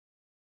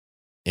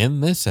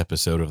In this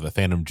episode of the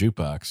Phantom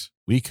Jukebox,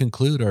 we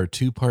conclude our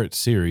two-part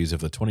series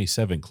of the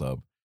 27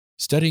 Club,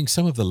 studying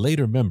some of the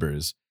later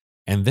members,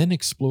 and then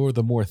explore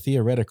the more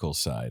theoretical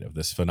side of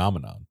this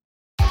phenomenon.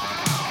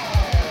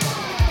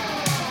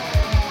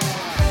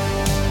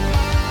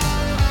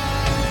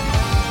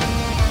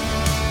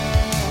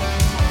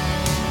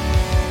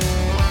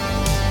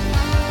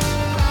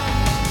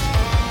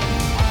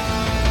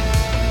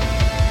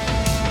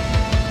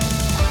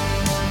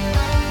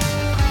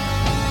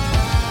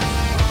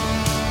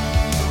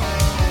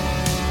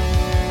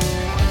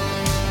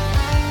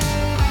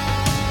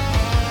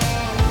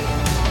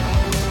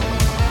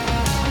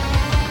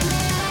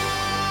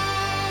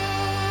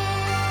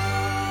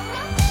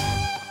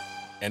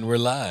 And we're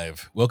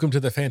live. Welcome to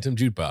the Phantom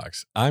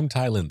Jukebox. I'm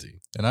Ty Lindsay.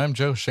 And I'm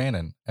Joe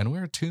Shannon, and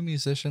we're two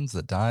musicians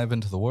that dive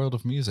into the world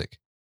of music,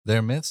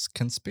 their myths,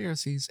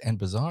 conspiracies, and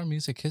bizarre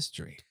music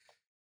history.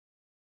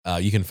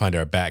 You can find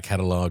our back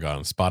catalog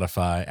on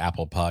Spotify,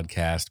 Apple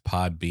Podcast,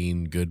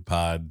 Podbean, Good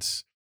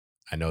Pods.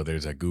 I know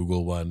there's a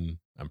Google one.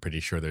 I'm pretty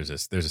sure there's a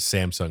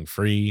Samsung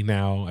Free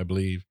now, I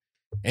believe.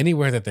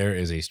 Anywhere that there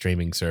is a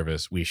streaming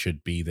service, we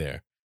should be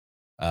there.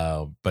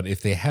 But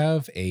if they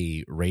have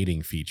a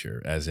rating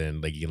feature, as in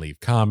like you can leave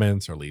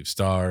comments or leave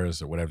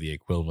stars or whatever the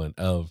equivalent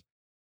of,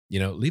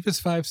 leave us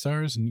 5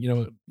 stars and,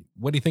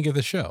 what do you think of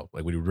the show?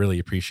 Like, we really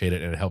appreciate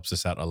it, and it helps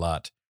us out a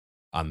lot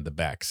on the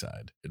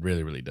backside. It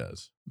really, really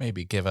does.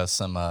 Maybe give us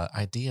some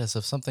ideas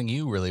of something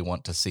you really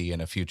want to see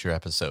in a future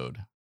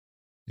episode.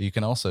 You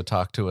can also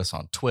talk to us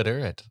on Twitter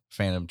at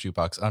Phantom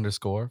Jukebox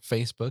 _,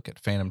 Facebook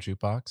at Phantom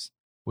Jukebox.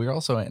 We're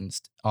also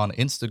on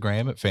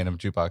Instagram at Phantom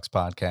Jukebox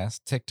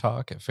Podcast,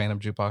 TikTok at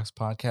Phantom Jukebox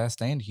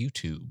Podcast, and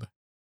YouTube.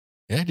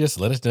 Yeah, just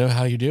let us know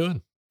how you're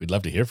doing. We'd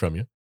love to hear from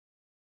you.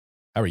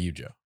 How are you,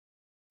 Joe?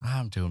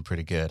 I'm doing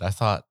pretty good. I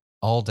thought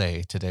all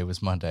day today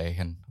was Monday,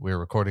 and we're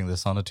recording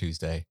this on a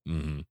Tuesday.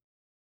 Mm-hmm.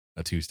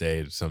 A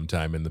Tuesday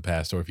sometime in the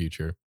past or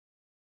future.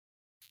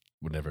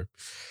 Whatever.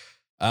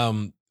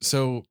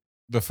 So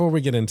before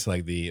we get into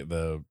like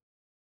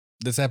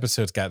this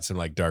episode's got some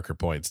like darker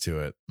points to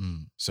it.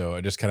 So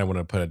I just kind of want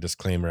to put a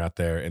disclaimer out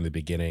there in the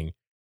beginning.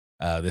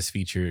 This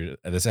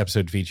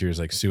episode features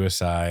like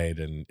suicide,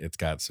 and it's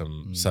got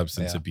some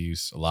substance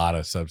abuse, a lot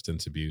of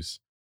substance abuse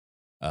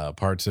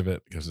parts of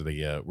it, because of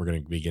we're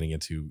going to be getting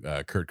into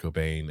Kurt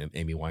Cobain and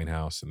Amy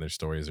Winehouse, and their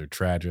stories are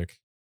tragic.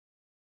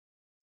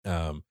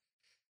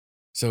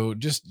 So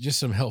just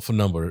some helpful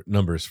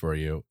numbers for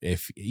you.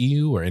 If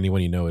you or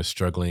anyone you know is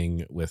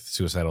struggling with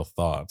suicidal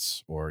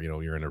thoughts, or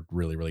you're in a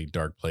really, really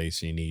dark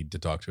place and you need to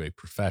talk to a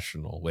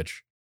professional,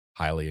 which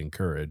highly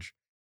encourage,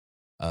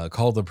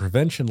 call the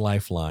Prevention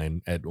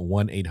Lifeline at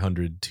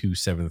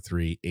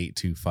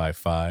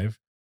 1-800-273-8255,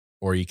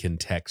 or you can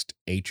text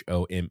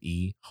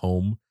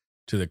HOME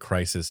to the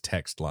crisis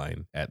text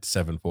line at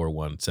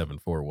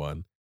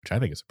 741-741, which I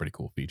think is a pretty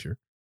cool feature.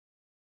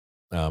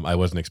 I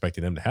wasn't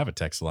expecting them to have a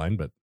text line,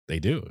 but they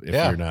do. If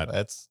you're not,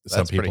 that's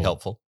pretty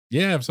helpful.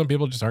 Yeah, if some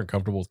people just aren't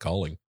comfortable with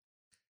calling,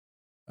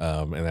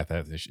 and if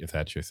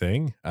that's your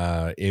thing,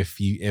 if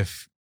you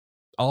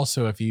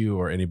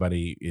or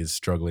anybody is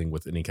struggling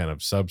with any kind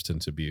of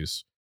substance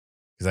abuse,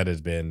 because that has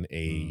been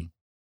a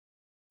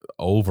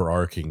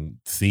overarching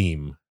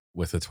theme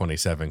with the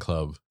 27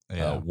 Club,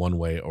 one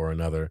way or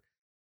another.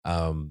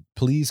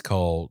 Please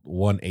call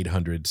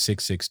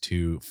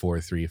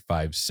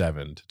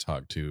 1-800-662-4357 to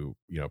talk to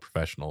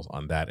professionals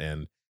on that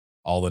end.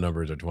 All the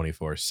numbers are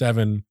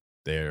 24/7.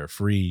 They're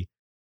free,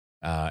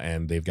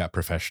 and they've got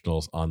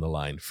professionals on the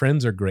line.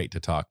 Friends are great to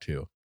talk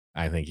to.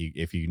 I think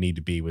if you need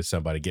to be with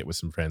somebody, get with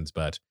some friends.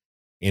 But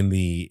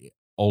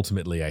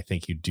ultimately, I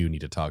think you do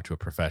need to talk to a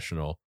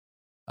professional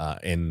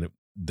in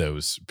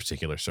those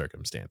particular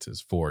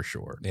circumstances, for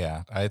sure.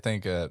 Yeah, I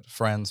think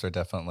friends are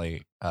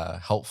definitely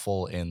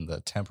helpful in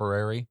the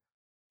temporary,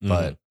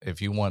 but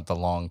if you want the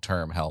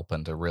long-term help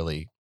and to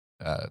really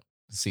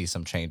see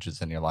some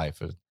changes in your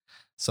life,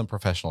 some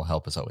professional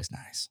help is always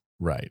nice.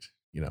 Right.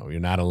 You're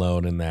not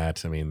alone in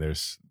that. I mean,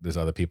 there's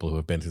other people who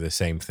have been through the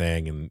same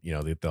thing, and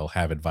they'll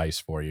have advice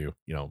for you,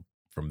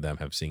 from them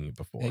have seen it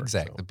before.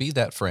 Exactly. So. Be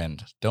that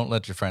friend. Don't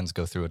let your friends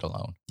go through it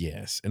alone.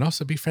 Yes. And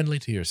also be friendly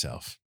to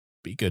yourself.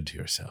 Be good to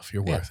yourself.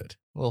 You're worth it.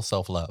 A little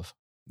self-love.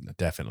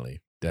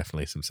 Definitely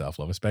some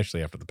self-love,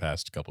 especially after the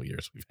past couple of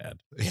years we've had.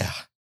 Yeah.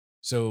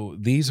 So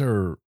these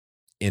are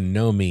in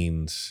no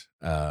means,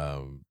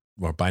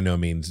 or by no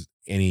means,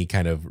 any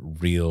kind of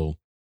real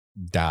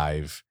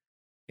dive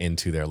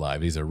into their life.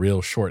 These are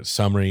real short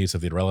summaries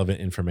of the relevant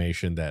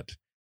information that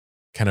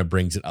kind of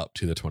brings it up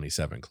to the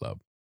 27 Club.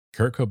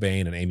 Kurt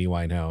Cobain and Amy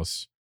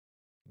Winehouse,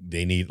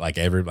 they need like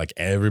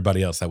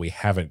everybody else that we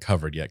haven't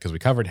covered yet, because we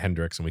covered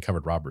Hendrix and we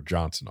covered Robert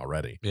Johnson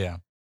already. Yeah.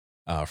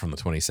 From the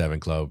 27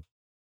 Club.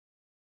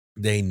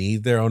 They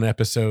need their own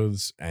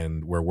episodes,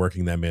 and we're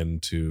working them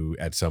into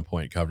at some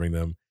point covering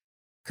them.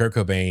 Kurt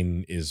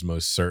Cobain is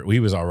most certain. He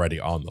was already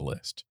on the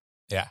list.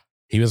 Yeah.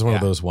 He was one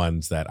of those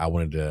ones that I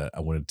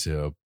wanted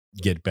to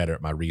get better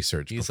at my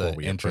research. He's before an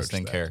we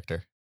interesting that.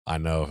 character. I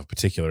know of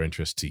particular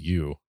interest to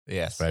you,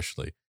 yes,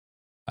 especially.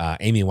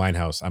 Amy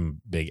Winehouse,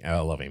 I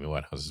love Amy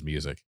Winehouse's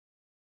music.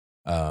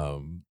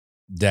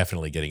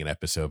 Definitely getting an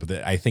episode,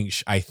 but I think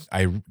I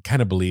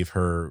kind of believe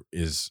her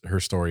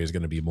story is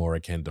going to be more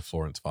akin to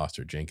Florence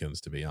Foster Jenkins,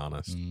 to be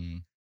honest.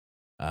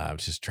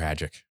 It's just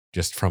tragic,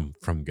 just from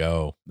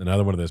go.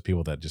 Another one of those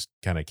people that just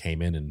kind of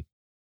came in and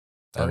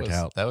burnt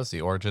out. That was the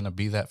origin of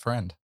Be That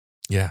Friend.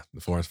 Yeah, the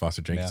Florence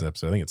Foster Jenkins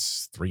episode. I think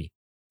it's 3.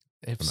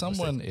 If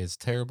someone is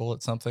terrible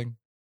at something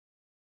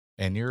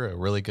and you're a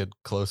really good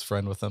close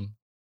friend with them,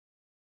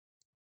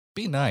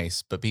 be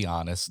nice, but be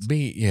honest.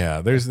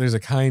 There's a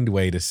kind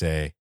way to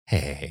say,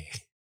 hey,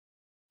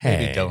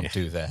 maybe don't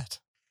do that.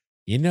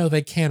 You know,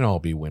 they can't all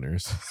be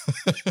winners.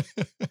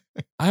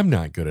 I'm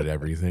not good at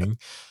everything.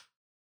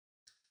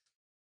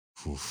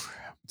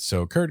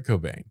 So Kurt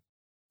Cobain.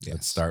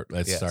 Yes.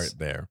 Let's start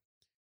there.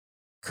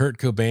 Kurt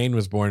Cobain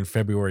was born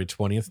February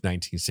 20th,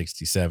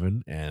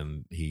 1967,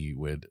 and he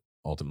would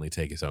ultimately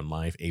take his own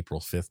life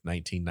April 5th,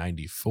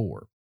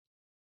 1994.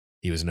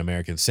 He was an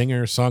American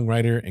singer,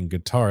 songwriter, and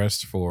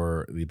guitarist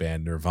for the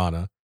band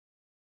Nirvana.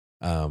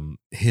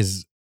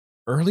 His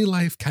early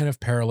life kind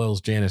of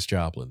parallels Janis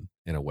Joplin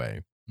in a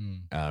way.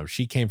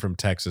 She came from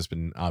Texas, but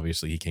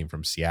obviously he came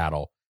from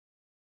Seattle.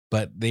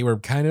 But they were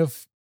kind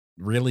of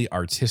really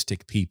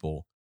artistic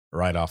people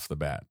right off the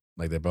bat.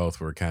 Like they both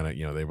were kind of,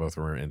 they both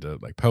were into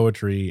like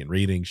poetry and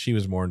reading. She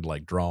was more into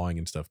like drawing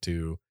and stuff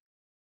too,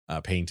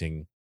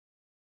 painting.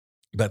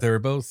 But they were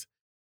both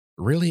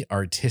really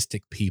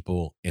artistic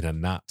people in a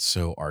not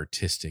so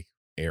artistic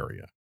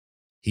area.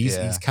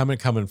 He's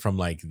coming from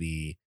like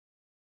the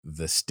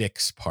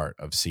sticks part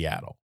of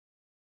Seattle.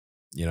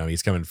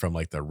 He's coming from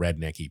like the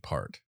rednecky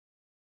part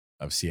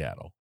of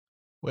Seattle.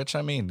 Which,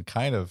 I mean,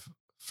 kind of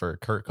for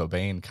Kurt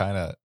Cobain, kind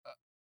of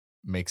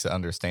makes it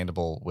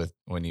understandable with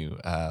when you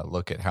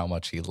look at how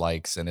much he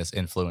likes and his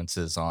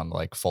influences on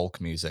like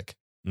folk music.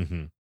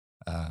 Mm-hmm.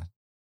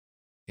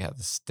 The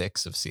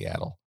sticks of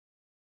Seattle.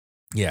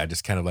 Yeah,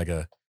 just kind of like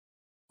a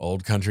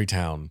old country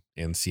town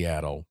in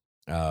Seattle.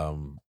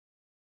 And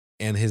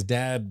his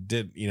dad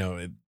did,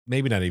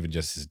 maybe not even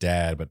just his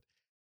dad, but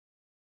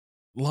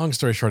long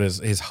story short,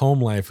 his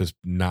home life was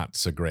not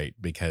so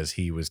great because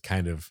I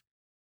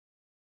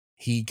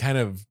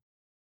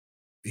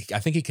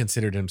think he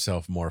considered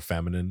himself more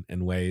feminine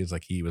in ways.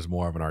 Like he was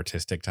more of an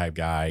artistic type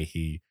guy.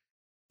 He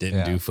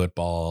didn't do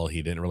football.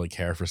 He didn't really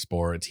care for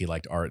sports. He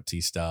liked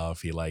artsy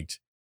stuff.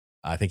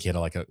 I think he had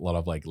like a lot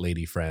of like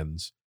lady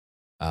friends.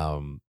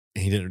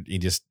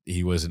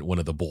 He wasn't one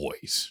of the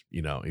boys,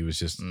 he was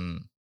just,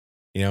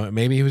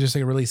 maybe he was just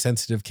like a really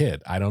sensitive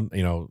kid. I don't,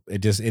 it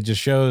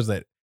just shows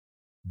that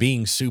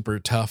being super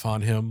tough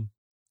on him,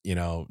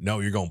 no,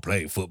 you're going to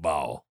play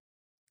football.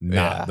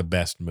 Not the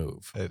best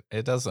move.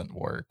 It doesn't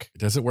work. It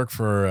doesn't work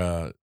for,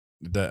 I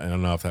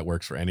don't know if that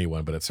works for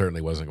anyone, but it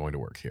certainly wasn't going to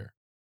work here.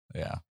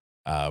 Yeah.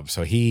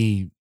 So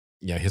his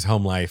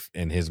home life,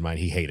 in his mind,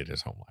 he hated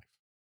his home life.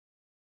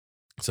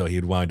 So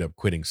he'd wind up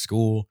quitting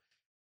school.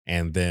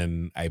 And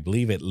then I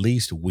believe at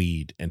least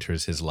weed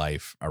enters his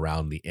life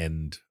around the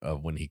end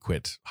of when he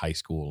quit high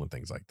school and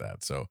things like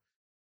that. So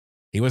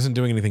he wasn't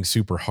doing anything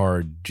super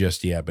hard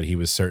just yet, but he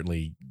was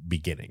certainly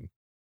beginning.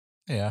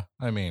 Yeah.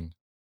 I mean,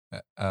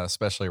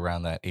 especially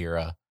around that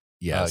era.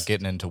 Yes.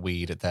 Getting into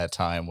weed at that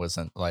time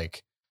wasn't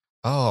like,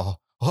 oh,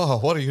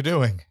 what are you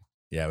doing?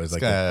 Yeah, it was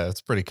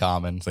it's pretty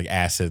common. It's like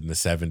acid in the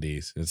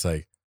 70s. It's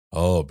like,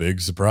 oh,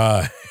 big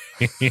surprise.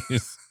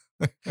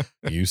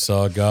 You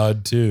saw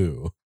God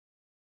too.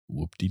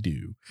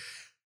 Whoop-de-doo.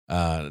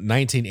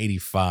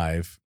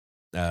 1985.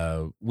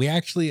 I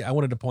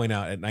wanted to point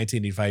out at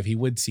 1985, he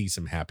would see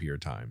some happier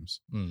times.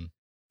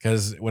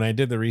 Because when I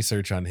did the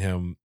research on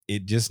him,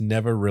 it just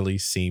never really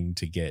seemed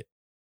to get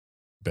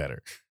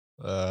better.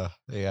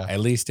 Yeah. At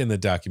least in the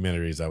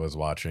documentaries I was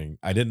watching.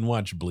 I didn't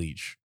watch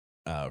Bleach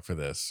for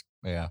this.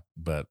 Yeah.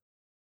 But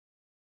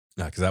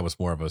because that was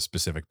more of a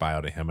specific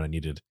bio to him, and I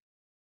needed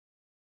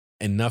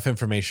enough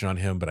information on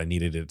him, but I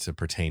needed it to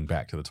pertain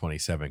back to the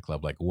 27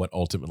 Club, like what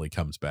ultimately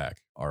comes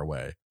back our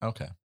way.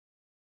 Okay.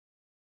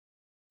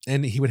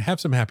 And he would have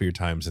some happier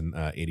times in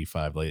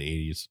 85,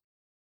 late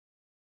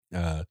 80s.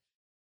 I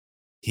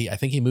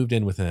think he moved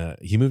in with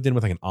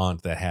like an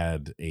aunt that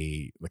had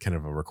a kind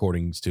of a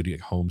recording studio,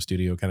 home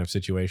studio kind of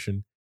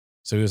situation.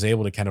 So he was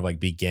able to kind of like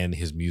begin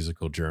his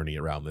musical journey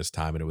around this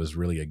time, and it was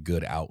really a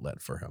good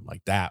outlet for him.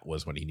 Like that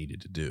was what he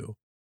needed to do.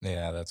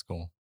 Yeah, that's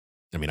cool.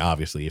 I mean,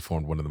 obviously he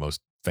formed one of the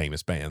most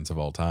famous bands of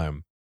all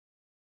time.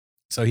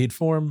 So he'd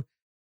form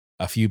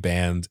a few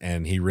bands,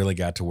 and he really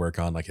got to work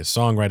on like his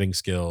songwriting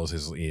skills,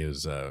 his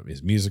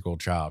musical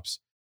chops.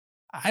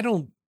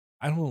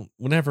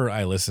 Whenever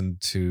I listen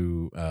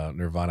to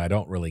Nirvana, I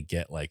don't really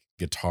get like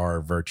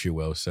guitar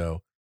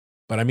virtuoso,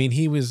 but I mean,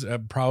 he was a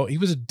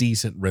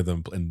decent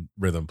rhythm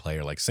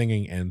player, like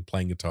singing and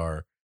playing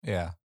guitar.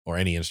 Yeah. Or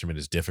any instrument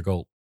is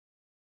difficult.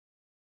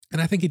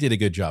 And I think he did a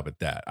good job at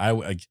that.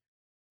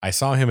 I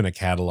saw him in a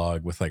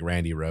catalog with like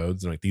Randy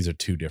Rhoads, and like, these are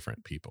two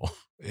different people.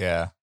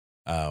 Yeah.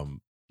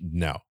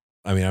 No,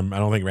 I mean, I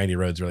don't think Randy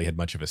Rhoads really had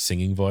much of a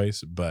singing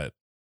voice, but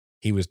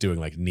he was doing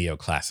like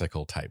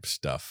neoclassical type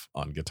stuff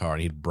on guitar,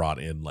 and he'd brought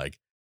in like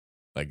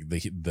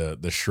the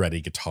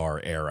shreddy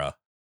guitar era,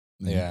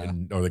 Yeah.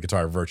 or the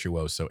guitar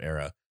virtuoso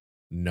era.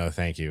 No,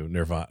 thank you,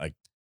 Nirvana. Like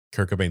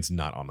Kurt Cobain's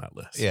not on that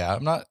list. Yeah,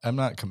 I'm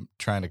not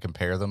trying to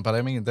compare them, but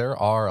I mean there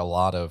are a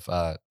lot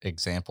of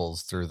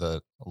examples through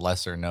the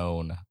lesser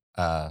known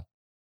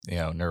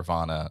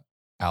Nirvana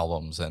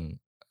albums and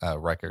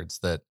records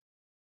that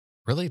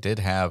really did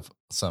have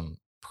some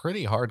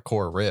pretty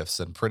hardcore riffs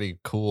and pretty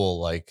cool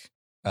like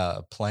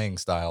playing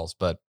styles,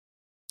 but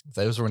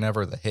those were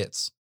never the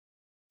hits.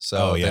 Oh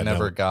So they yeah,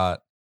 never no,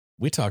 got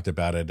we talked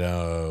about it.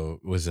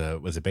 Was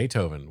it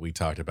Beethoven? We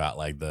talked about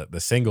like the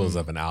singles mm,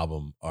 of an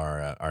album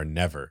are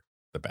never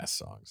the best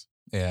songs.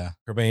 yeah.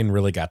 Cobain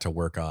really got to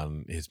work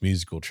on his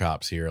musical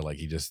chops here. Like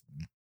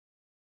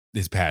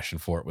his passion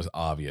for it was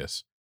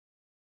obvious.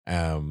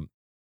 Um,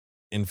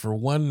 and for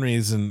one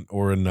reason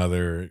or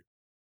another,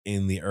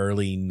 in the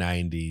early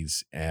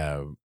 '90s,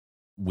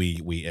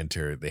 we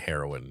enter the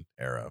heroin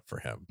era for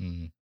him.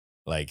 Mm,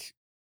 Like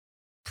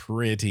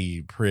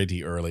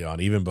pretty early on,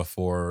 even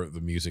before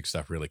the music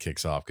stuff really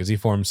kicks off, because he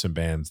formed some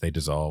bands, they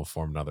dissolve,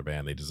 form another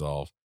band, they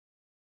dissolve.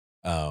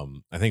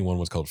 I think one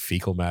was called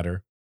Fecal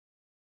Matter,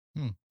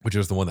 hmm, which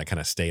was the one that kind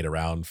of stayed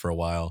around for a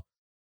while.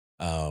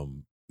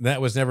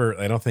 That was never,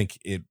 I don't think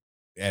it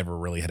ever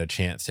really had a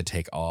chance to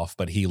take off,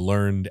 but he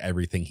learned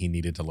everything he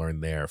needed to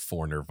learn there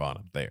for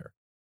Nirvana there,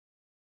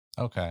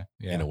 okay.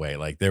 in a Yeah. way.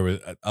 Like there was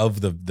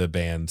of the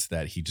bands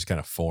that he just kind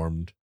of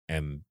formed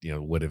and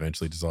would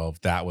eventually dissolve,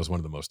 that was one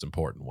of the most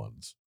important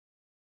ones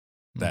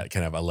Hmm, that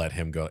kind of let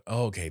him go,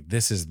 oh, okay,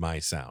 this is my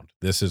sound.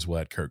 This is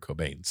what Kurt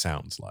Cobain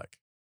sounds like.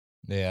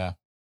 yeah.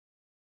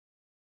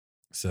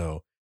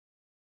 So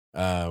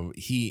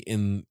he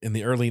in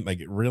the early,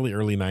 like really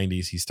early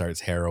 '90s, he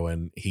starts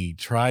heroin. He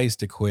tries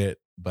to quit,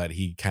 but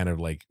he kind of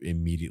like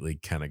immediately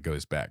kind of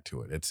goes back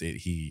to it.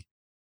 He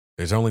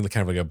there's only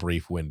kind of like a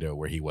brief window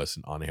where he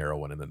wasn't on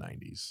heroin in the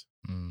 '90s.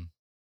 Mm.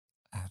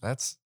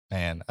 That's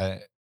man,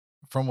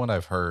 from what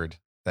I've heard,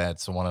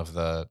 that's one of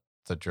the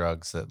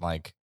drugs that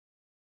like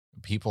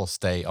people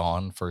stay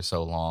on for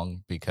so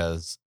long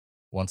because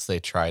once they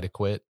try to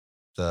quit,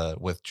 the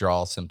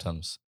withdrawal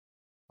symptoms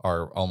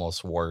are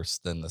almost worse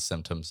than the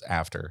symptoms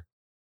after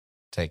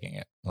taking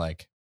it.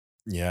 Like,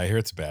 Yeah, I hear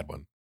it's a bad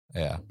one.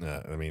 yeah.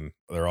 I mean,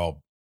 they're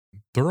all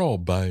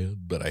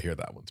bad, but I hear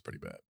that one's pretty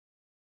bad.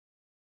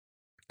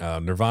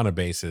 Nirvana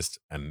bassist,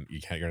 and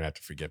you're gonna have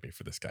to forgive me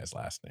for this guy's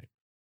last name.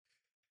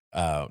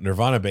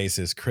 Nirvana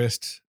bassist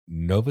Chris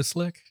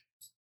Novoselic,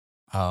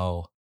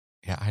 Oh,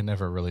 yeah. I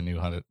never really knew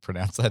how to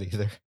pronounce that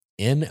either.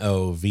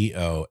 Novoselic,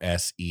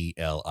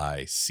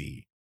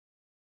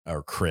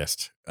 or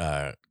Christ,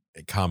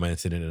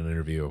 commented in an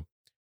interview.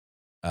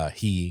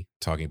 He,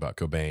 talking about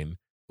Cobain,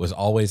 was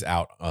always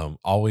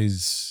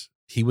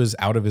he was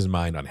out of his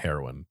mind on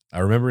heroin. I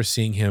remember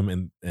seeing him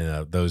in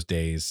those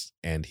days,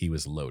 and he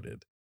was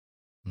loaded.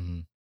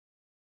 Mhm.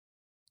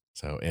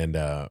 So, in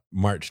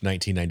March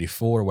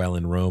 1994, while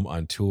in Rome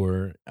on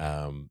tour,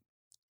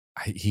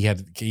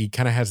 he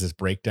kind of has this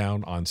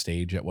breakdown on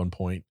stage at one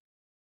point.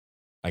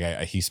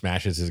 Like he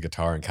smashes his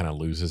guitar and kind of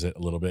loses it a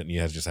little bit, and he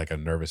has just like a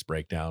nervous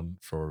breakdown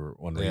for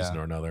one reason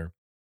Yeah. or another.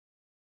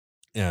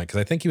 Yeah, because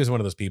I think he was one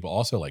of those people,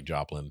 also like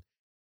Joplin.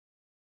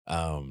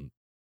 Um,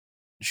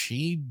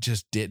 she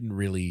just didn't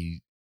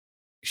really.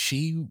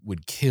 She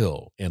would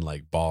kill in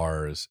like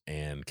bars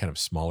and kind of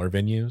smaller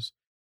venues.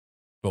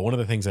 But one of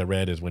the things I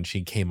read is when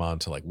she came on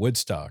to like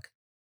Woodstock,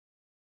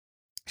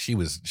 she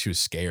was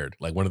scared.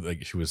 Like one of the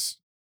like,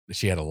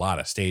 she had a lot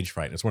of stage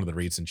fright. And it's one of the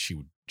reasons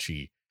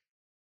she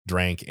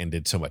drank and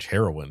did so much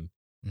heroin,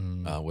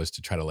 Mm, was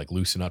to try to like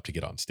loosen up to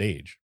get on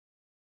stage.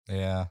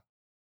 yeah.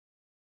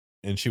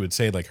 And she would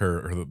say like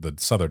the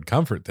Southern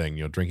Comfort thing,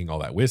 drinking all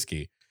that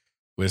whiskey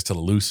was to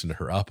loosen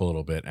her up a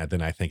little bit. And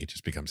then I think it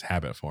just becomes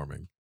habit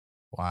forming.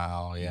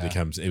 Wow. It Yeah.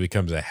 becomes it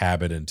becomes a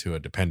habit into a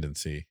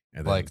dependency.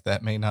 And then Like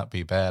that may not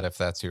be bad if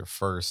that's your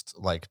first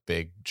like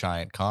big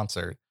giant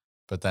concert,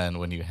 but then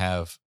when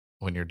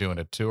you're doing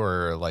a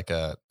tour or like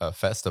a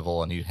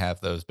festival and you have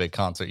those big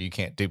concerts, you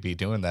can't be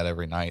doing that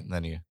every night, and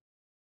then you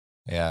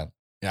yeah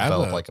yeah,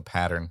 develop like a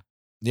pattern.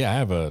 I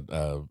have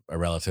a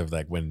relative,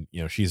 like when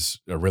she's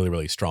a really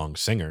really strong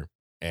singer,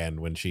 and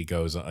when she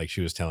goes like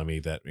she was telling me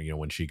that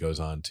when she goes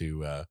on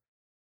to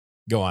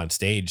go on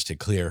stage to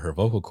clear her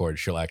vocal cords,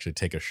 she'll actually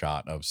take a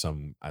shot of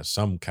some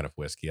kind of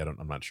whiskey.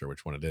 I'm not sure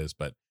which one it is,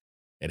 but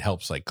it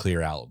helps like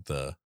clear out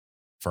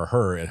for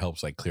her, it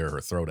helps like clear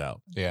her throat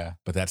out. Yeah,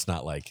 But that's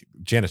not like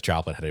Janis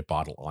Joplin had a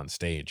bottle on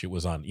stage. It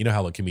was on,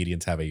 how the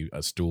comedians have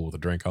a stool with a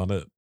drink on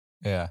it.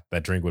 yeah.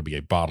 That drink would be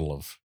a bottle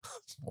of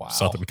Wow.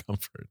 Southern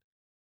Comfort.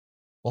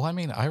 Well, I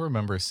mean, I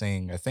remember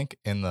seeing, I think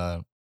in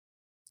the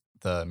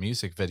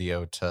music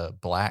video to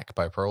Black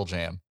by Pearl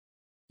Jam,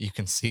 you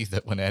can see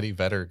that when Eddie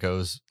Vedder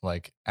goes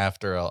like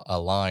after a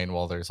line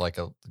while there's like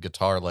a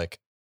guitar lick,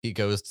 he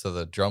goes to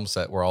the drum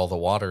set where all the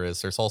water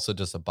is. There's also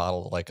just a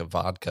bottle like of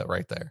vodka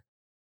right there.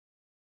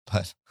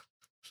 But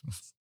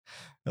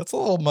that's a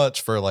little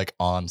much for like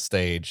on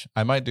stage.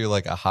 I might do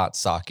like a hot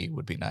sake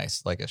would be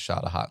nice, like a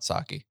shot of hot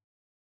sake.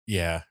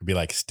 Yeah, it'd be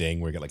like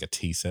Sting, where you get like a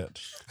tea set,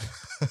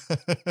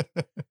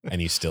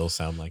 and you still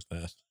sound like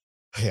that.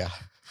 Yeah.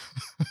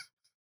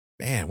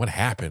 Man, what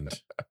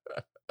happened?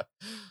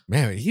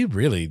 Man, he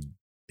really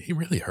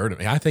hurt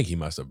him. I think he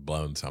must have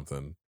blown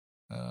something.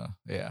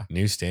 Yeah.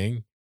 New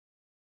Sting,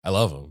 I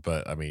love him,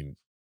 but I mean,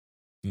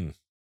 Ooh.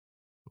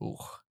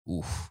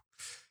 oof.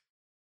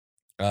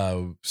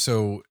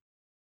 So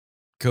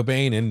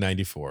Cobain in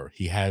 '94,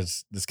 he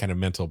has this kind of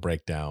mental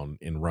breakdown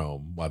in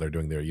Rome while they're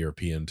doing their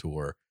European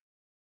tour,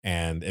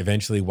 and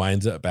eventually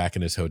winds up back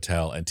in his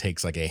hotel and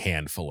takes like a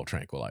handful of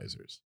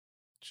tranquilizers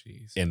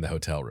Jeez. in the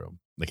hotel room.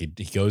 Like he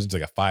goes into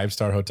like a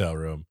 5-star hotel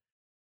room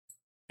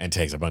and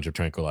takes a bunch of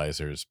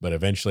tranquilizers, but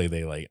eventually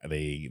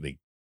they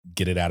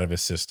get it out of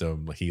his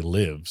system. He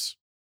lives,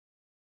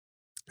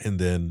 and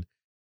then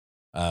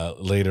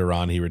later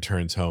on he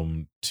returns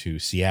home to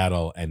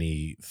Seattle and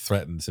he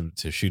threatens him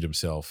to shoot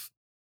himself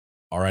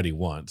already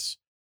once.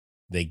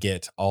 They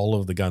get all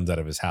of the guns out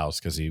of his house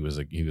because he was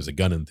a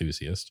gun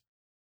enthusiast.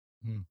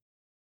 Hmm.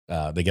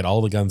 They get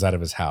all the guns out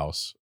of his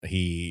house.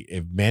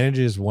 It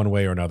manages one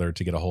way or another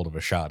to get a hold of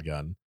a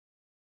shotgun.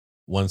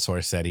 One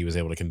source said he was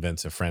able to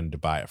convince a friend to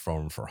buy it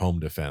from him for home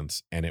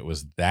defense, and it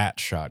was that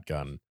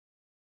shotgun.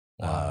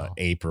 Wow.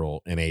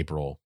 April.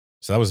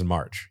 So that was in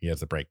March. He has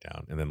the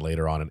breakdown, and then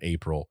later on in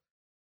April,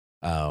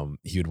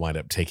 he would wind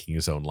up taking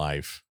his own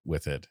life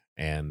with it.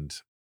 And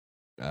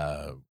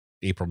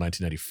April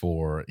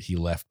 1994, he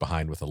left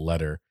behind with a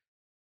letter.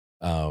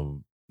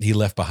 He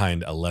left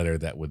behind a letter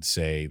that would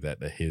say that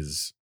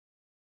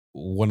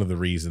one of the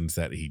reasons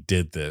that he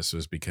did this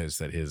was because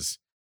that his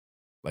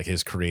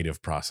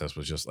creative process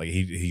was just like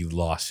he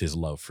lost his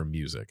love for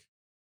music.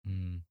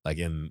 Mm. Like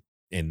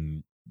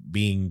in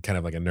being kind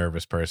of like a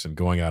nervous person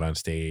going out on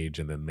stage,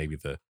 and then maybe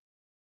the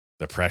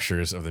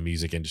pressures of the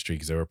music industry,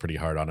 because they were pretty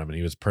hard on him, and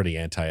he was pretty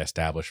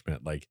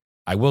anti-establishment. Like,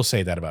 I will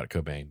say that about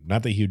Cobain,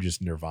 not the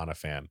hugest Nirvana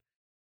fan,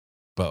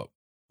 but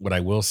what I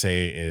will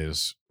say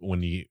is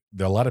there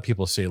are a lot of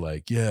people say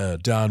like, yeah,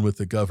 down with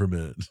the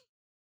government.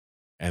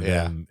 And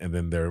Yeah.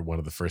 then they're one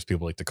of the first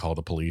people like to call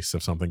the police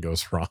if something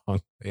goes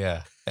wrong.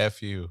 Yeah.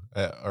 F you.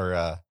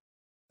 F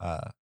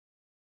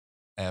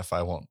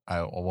I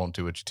won't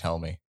do what you tell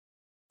me.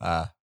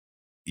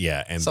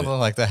 Yeah, and Something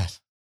like that.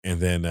 and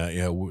then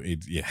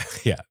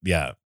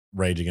yeah,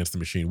 Rage Against the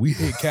Machine. We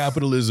hate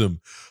capitalism.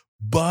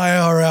 Buy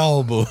our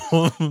album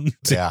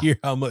to Yeah. hear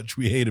how much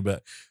we hate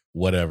about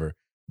whatever.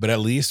 But at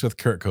least with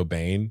Kurt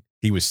Cobain,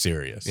 he was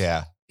serious.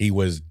 Yeah. He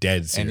was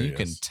dead serious. And you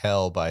can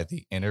tell by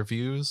the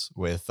interviews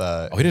with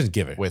he doesn't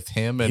give it. with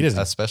him, and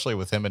especially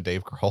with him and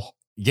Dave Grohl.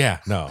 Yeah,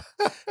 no.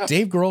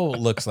 Dave Grohl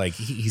looks like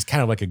he's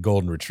kind of like a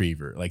golden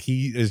retriever. Like,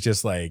 he is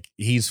just like,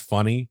 he's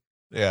funny,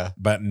 Yeah.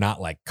 but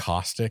not like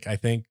caustic. I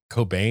think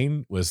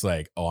Cobain was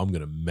like, oh, I'm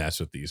going to mess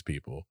with these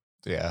people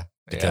Yeah.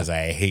 because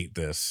I hate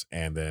this.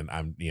 And then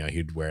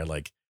he'd wear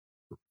like,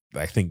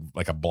 I think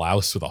like a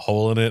blouse with a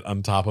hole in it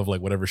on top of like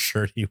whatever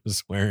shirt he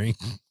was wearing.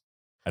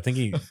 I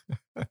think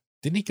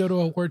didn't he go to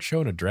a award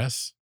show in a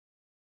dress?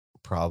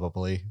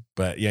 Probably.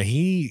 But yeah,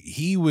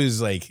 he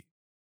was like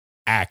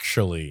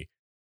actually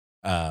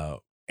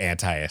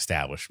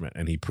anti-establishment,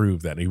 and he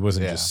proved that he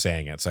wasn't just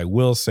saying it. So I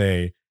will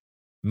say,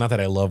 not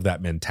that I love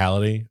that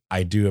mentality,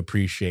 I do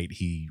appreciate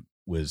he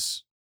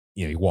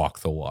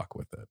walked the walk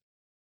with it.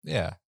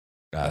 Yeah.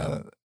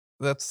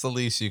 That's the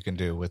least you can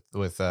do with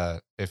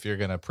if you're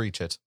gonna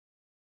preach it.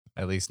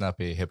 At least not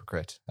be a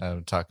hypocrite.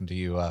 I'm talking to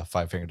you,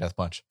 Five Finger Death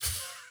Punch.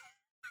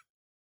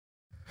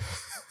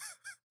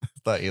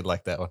 Thought you'd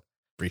like that one.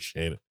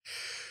 Appreciate it.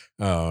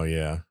 Oh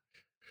yeah.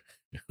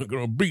 I'm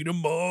gonna beat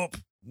him up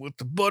with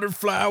the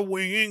butterfly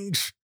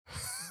wings.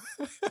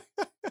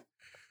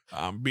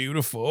 I'm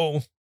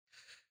beautiful.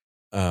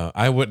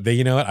 I would.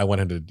 You know what? I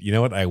wanted to. You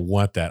know what? I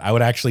want that. I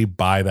would actually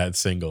buy that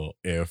single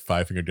if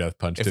Five Finger Death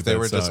Punch did that. If they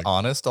were just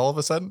honest all of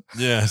a sudden.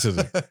 Yeah. So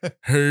like,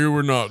 hey,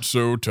 we're not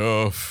so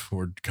tough.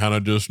 We're kind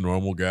of just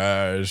normal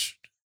guys.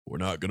 We're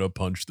not gonna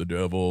punch the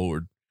devil.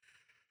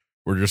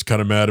 We're just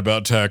kind of mad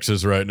about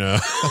taxes right now.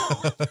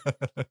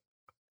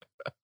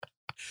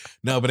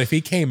 No, but if he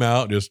came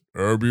out just,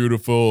 are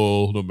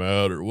beautiful, no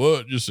matter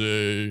what you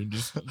say,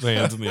 just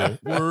hands in the air,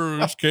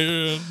 words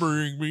can't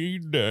bring me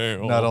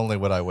down. Not only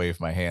would I wave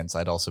my hands,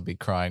 I'd also be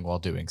crying while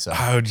doing so.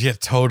 Oh, yeah,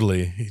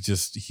 totally. He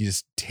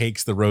just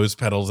takes the rose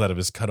petals out of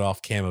his cut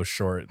off camo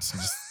shorts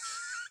and just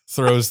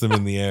throws them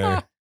in the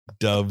air.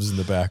 Doves in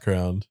the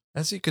background.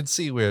 As you can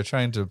see, we are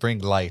trying to bring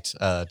light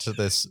to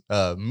this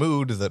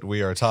mood that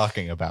we are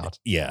talking about.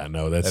 Yeah,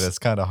 no, it's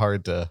kind of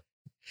hard to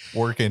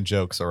work in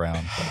jokes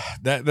around.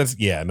 That's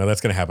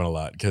gonna happen a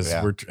lot because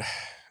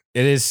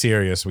it is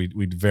serious. We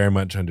very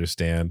much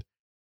understand,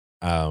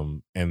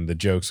 and the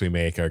jokes we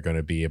make are going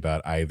to be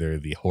about either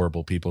the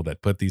horrible people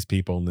that put these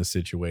people in this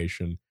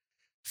situation,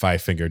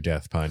 Five Finger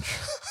Death Punch,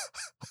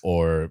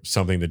 or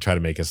something to try to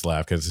make us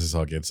laugh, because this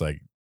all gets like,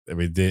 I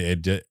mean,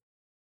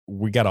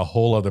 we got a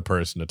whole other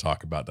person to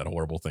talk about that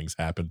horrible things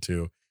happen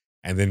to,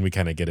 and then we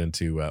kind of get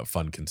into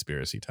fun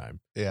conspiracy time.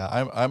 Yeah,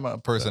 I'm a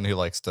person who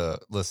likes to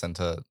listen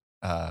to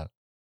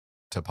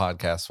to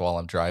podcasts while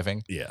I'm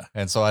driving. Yeah.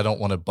 And so I don't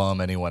want to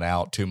bum anyone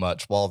out too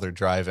much while they're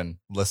driving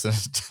listening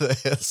to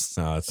this.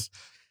 No,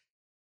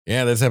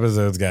 this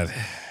episode's got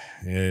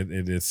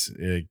it's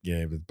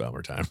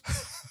bummer time.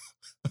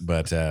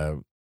 But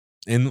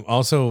and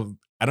also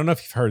I don't know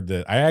if you've heard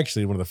that. I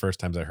actually, one of the first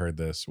times I heard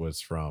this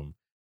was from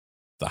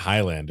the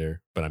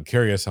Highlander, but I'm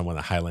curious on when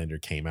the Highlander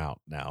came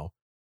out now,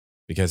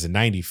 because in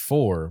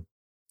 '94,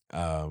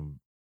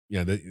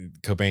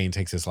 Cobain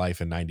takes his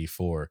life in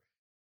 '94.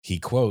 He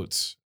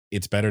quotes,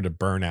 "It's better to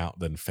burn out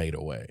than fade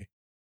away,"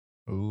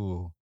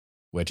 Ooh.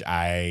 which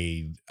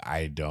I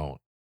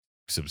don't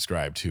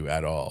subscribe to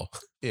at all.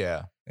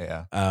 Yeah.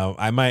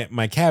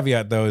 My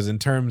caveat though is in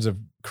terms of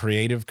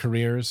creative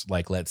careers,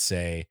 like let's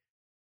say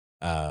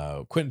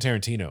Quentin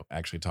Tarantino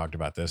actually talked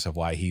about this, of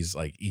why he's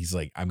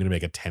like I'm gonna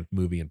make a 10th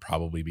movie and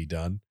probably be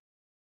done.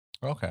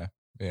 Okay.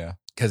 Yeah.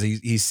 Because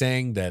he's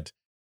saying that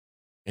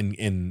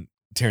in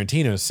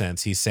Tarantino's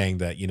sense, he's saying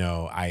that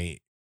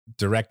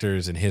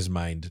directors in his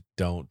mind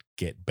don't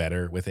get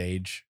better with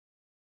age.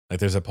 Like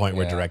there's a point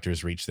where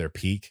directors reach their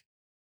peak,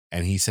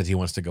 and he said he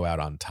wants to go out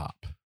on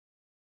top.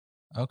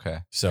 Okay.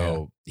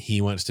 So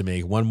he wants to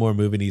make one more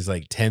movie, and he's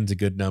like, 10's a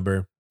good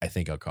number. I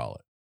think I'll call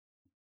it.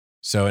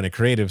 So in a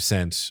creative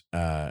sense,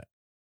 I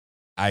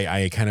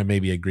kind of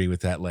maybe agree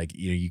with that. Like,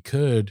 you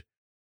could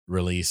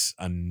release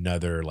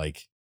another,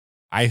 like,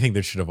 I think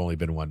there should have only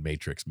been one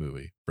Matrix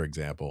movie, for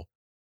example.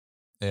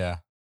 Yeah.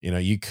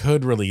 You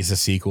could release a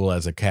sequel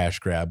as a cash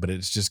grab, but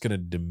it's just going to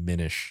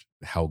diminish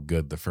how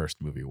good the first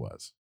movie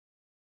was.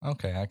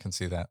 Okay, I can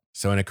see that.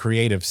 So in a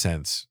creative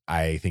sense,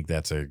 I think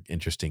that's an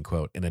interesting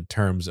quote. And in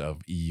terms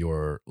of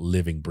your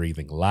living,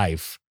 breathing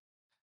life.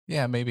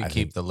 Yeah, maybe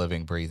keep the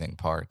living, breathing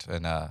part.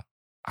 And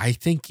I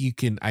think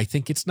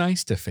it's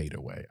nice to fade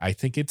away. I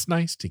think it's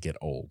nice to get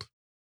old.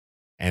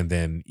 And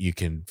then you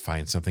can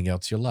find something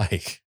else you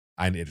like.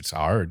 It's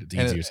hard. It's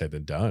easier said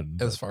than done.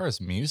 As far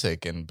as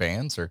music and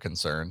bands are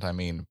concerned, I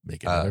mean,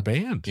 make another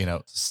band.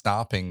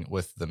 Stopping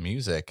with the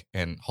music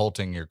and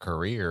halting your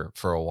career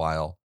for a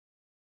while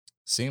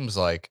seems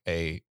like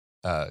a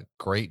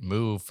great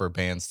move for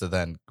bands to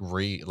then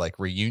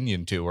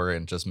reunion tour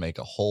and just make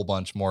a whole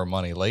bunch more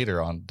money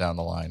later on down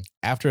the line.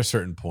 After a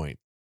certain point,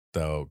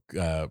 though,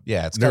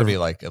 it's got to be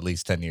like at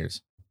least 10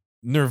 years.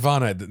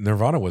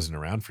 Nirvana wasn't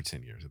around for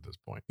 10 years at this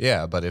point.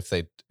 Yeah, but if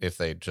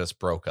they just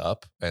broke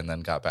up and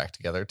then got back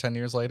together 10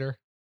 years later,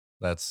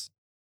 that's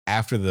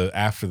after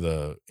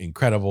the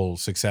incredible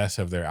success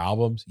of their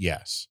albums.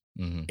 Yes.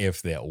 Mm-hmm.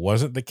 If that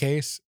wasn't the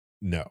case,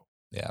 no.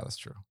 Yeah, that's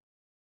true.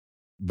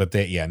 But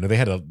they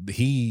had a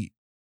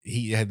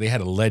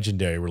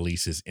legendary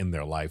releases in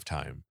their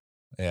lifetime.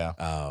 Yeah.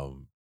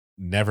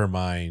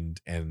 Nevermind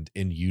and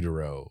In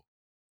Utero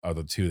are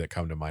the two that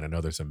come to mind. I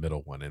know there's a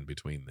middle one in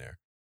between there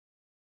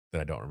that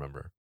I don't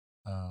remember.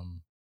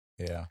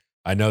 Yeah.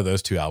 I know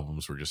those two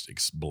albums were just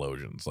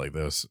explosions. Like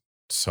there's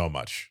so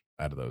much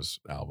out of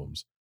those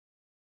albums.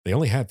 They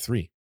only had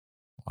 3.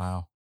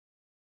 Wow.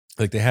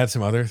 Like they had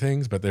some other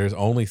things, but there's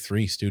only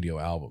 3 studio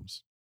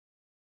albums.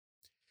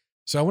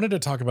 So I wanted to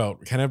talk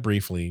about kind of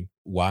briefly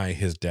why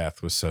his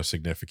death was so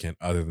significant,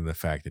 other than the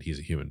fact that he's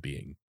a human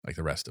being like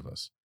the rest of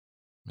us.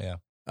 Yeah.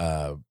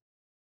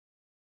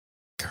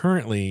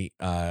 Currently,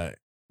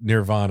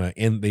 Nirvana,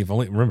 and they've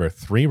only, remember,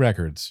 3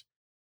 records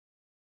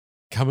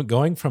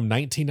going from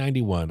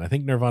 1991. I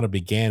think Nirvana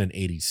began in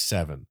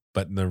 87,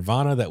 but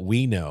Nirvana that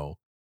we know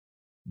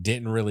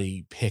didn't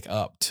really pick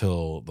up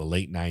till the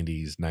late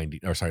 90s,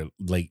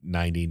 late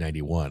 90,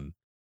 91.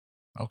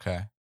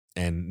 Okay.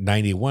 And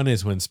 91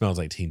 is when Smells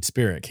Like Teen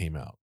Spirit came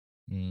out.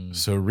 Mm.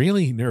 So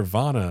really,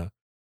 Nirvana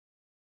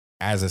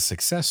as a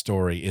success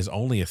story is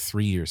only a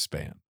 3-year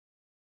span.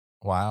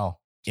 Wow.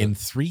 In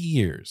 3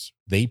 years,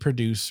 they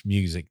produced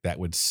music that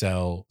would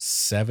sell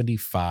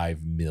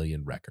 75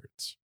 million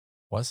records.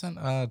 Wasn't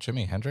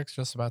Jimi Hendrix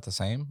just about the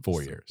same?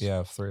 4 years.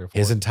 Yeah, 3 or 4.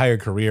 His entire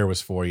career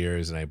was 4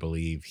 years, and I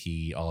believe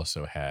he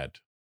also had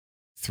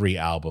 3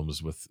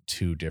 albums with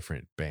 2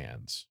 different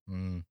bands.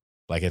 Mm.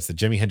 Like it's the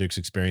Jimi Hendrix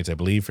Experience, I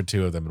believe, for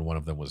 2 of them, and one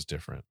of them was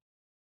different.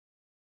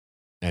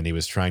 And he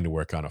was trying to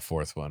work on a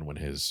 4th one when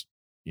his,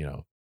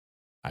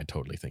 I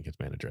totally think his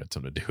manager had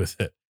something to do with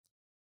it.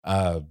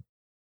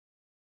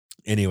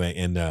 Anyway,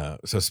 and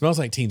so Smells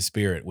Like Teen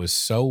Spirit was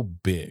so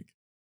big,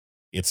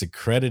 it's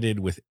accredited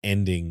with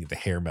ending the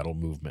hair metal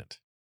movement.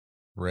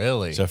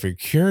 Really? So if you're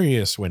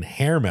curious, when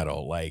hair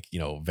metal, like,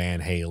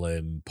 Van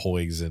Halen,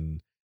 Poison,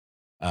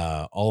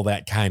 all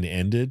that kind of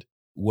ended,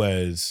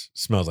 was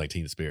Smells Like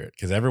Teen Spirit.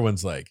 Because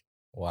everyone's like,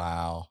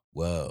 wow.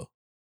 Whoa.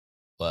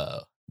 Whoa.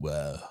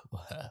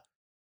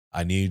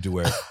 I need to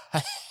wear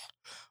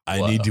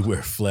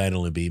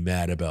flannel and be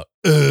mad about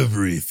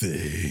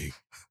everything.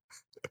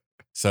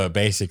 So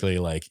basically,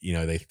 like,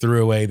 they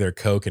threw away their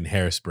Coke and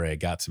hairspray,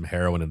 got some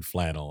heroin and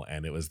flannel,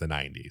 and it was the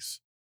 90s.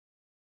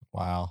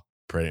 Wow.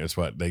 Pretty much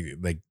what they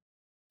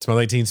Smell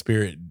Like Teen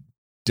Spirit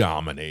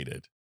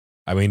dominated.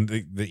 I mean,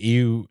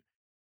 you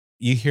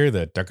hear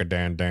the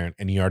dan,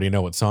 and you already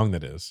know what song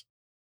that is.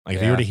 Like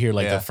if you were to hear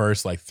the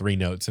first 3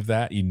 notes of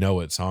that, you know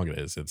what song it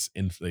is. It's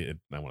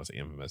I want to say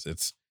infamous.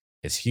 It's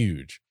It's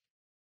huge.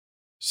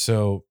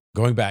 So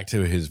going back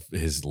to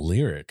his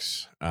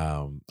lyrics,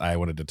 I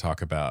wanted to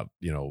talk about,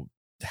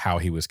 how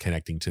he was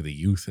connecting to the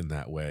youth in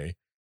that way.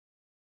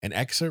 An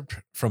excerpt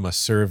from a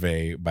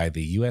survey by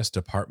the U.S.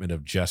 Department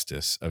of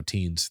Justice of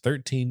teens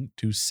 13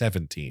 to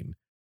 17.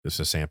 This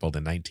was sampled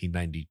in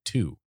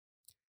 1992.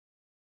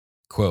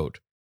 Quote,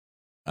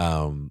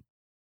 um,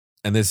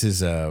 and this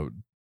is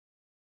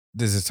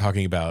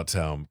talking about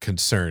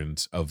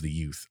concerns of the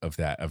youth of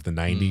the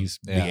 90s,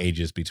 the yeah.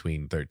 ages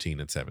between 13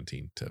 and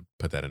 17, to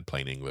put that in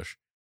plain English.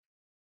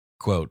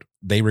 Quote,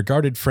 they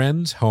regarded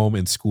friends, home,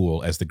 and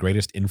school as the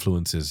greatest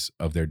influences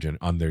of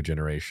on their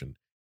generation.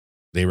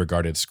 They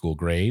regarded school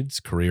grades,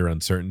 career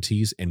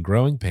uncertainties, and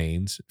growing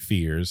pains,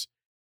 fears,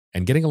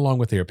 and getting along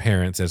with their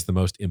parents as the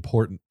most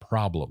important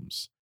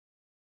problems.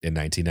 In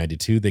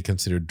 1992, they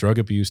considered drug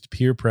abuse,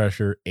 peer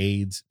pressure,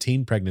 AIDS,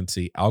 teen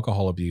pregnancy,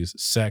 alcohol abuse,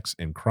 sex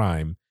and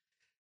crime,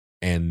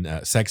 and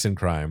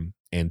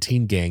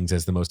teen gangs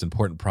as the most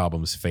important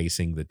problems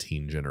facing the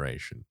teen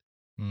generation.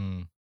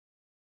 Mm.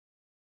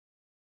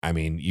 I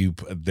mean,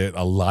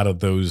 a lot of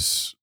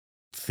those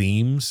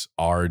themes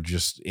are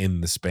just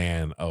in the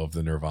span of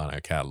the Nirvana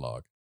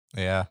catalog.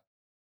 Yeah.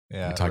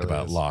 Yeah. He talked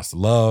about lost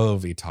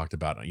love. He talked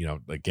about,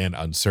 again,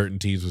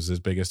 uncertainties was his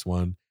biggest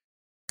one.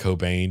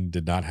 Cobain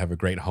did not have a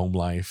great home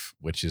life,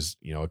 which is,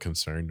 a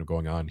concern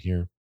going on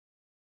here.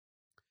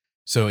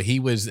 So he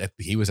was at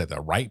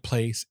the right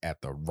place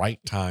at the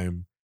right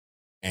time,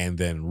 and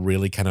then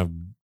really kind of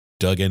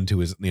dug into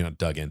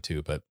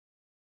but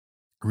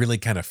really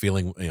kind of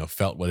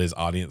felt what his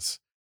audience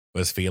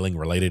was feeling,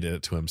 related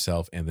it to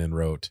himself, and then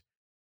wrote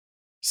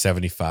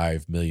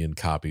 75 million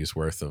copies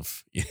worth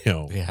of,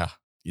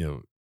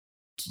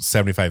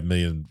 75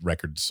 million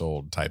records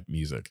sold type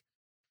music.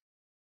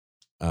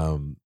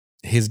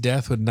 His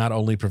death would not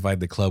only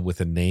provide the club with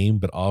a name,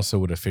 but also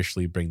would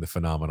officially bring the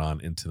phenomenon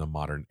into the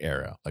modern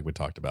era, like we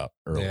talked about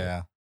earlier.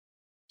 Yeah.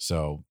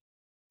 So,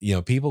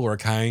 people were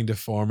kind of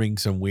forming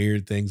some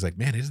weird things like,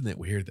 man, isn't it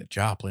weird that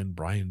Joplin,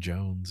 Brian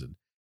Jones, and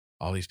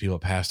all these people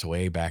passed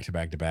away back to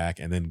back to back,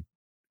 and then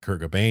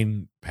Kurt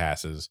Cobain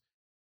passes,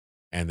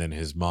 and then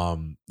his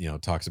mom,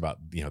 talks about,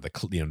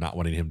 not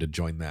wanting him to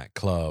join that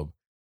club.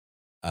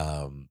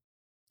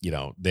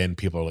 Then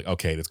people are like,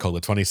 okay, it's called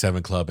the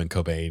 27 Club, and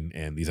Cobain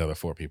and these other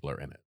 4 people are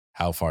in it.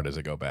 How far does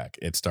it go back?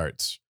 It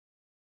starts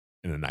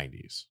in the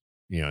 90s.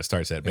 It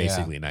starts at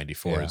basically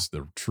 94 is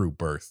the true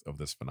birth of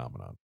this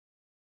phenomenon.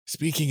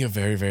 Speaking of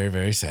very, very,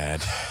 very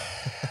sad,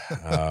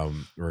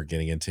 we're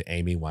getting into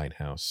Amy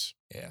Winehouse.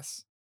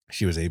 Yes.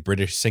 She was a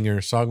British singer,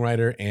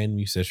 songwriter, and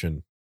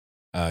musician,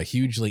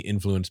 hugely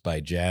influenced by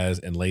jazz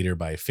and later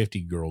by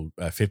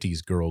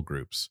 50s girl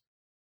groups.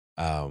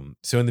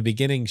 So in the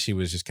beginning, she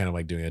was just kind of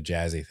like doing a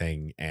jazzy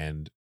thing,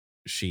 and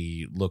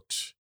she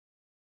looked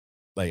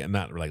like,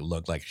 not like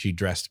looked like, she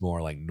dressed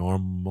more like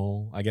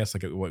normal, I guess,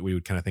 like what we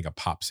would kind of think a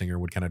pop singer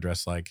would kind of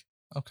dress like.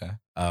 Okay.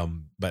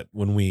 But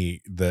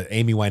the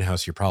Amy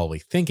Winehouse you're probably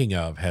thinking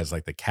of has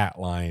like the cat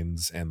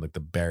lines and like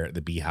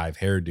the beehive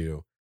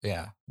hairdo.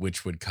 Yeah.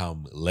 Which would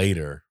come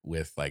later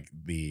with like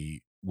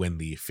when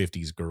the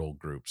 50s girl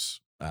groups,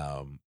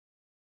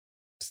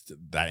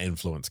 that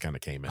influence kind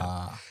of came in,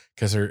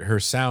 because her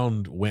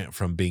sound went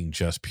from being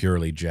just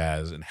purely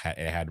jazz and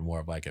it had more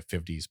of like a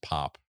 50s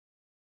pop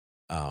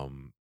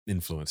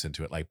influence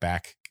into it, like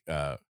back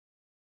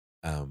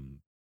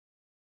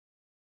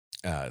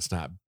it's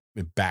not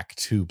Back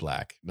to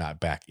Black, not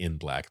Back in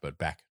Black, but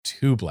Back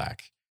to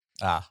Black.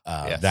 Yes.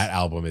 That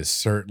album is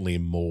certainly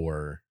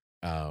more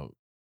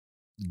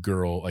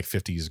girl, like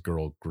 50s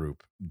girl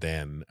group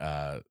than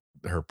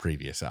her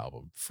previous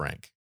album,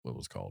 Frank, what it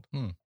was called.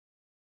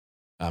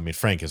 I mean,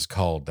 Frank is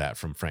called that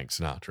from Frank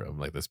Sinatra,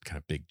 like this kind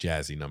of big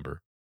jazzy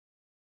number.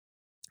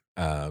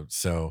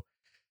 So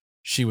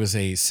she was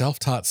a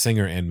self-taught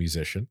singer and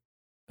musician.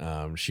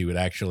 She would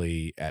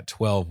actually at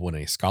 12 win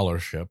a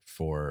scholarship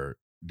for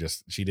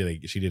she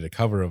did a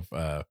cover of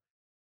I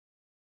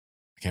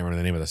can't remember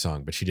the name of the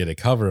song, but she did a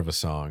cover of a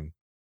song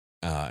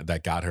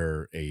that got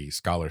her a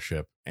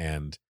scholarship,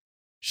 and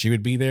she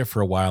would be there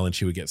for a while and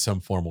she would get some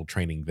formal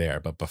training there.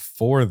 But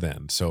before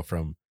then, so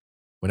from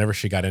whenever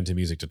she got into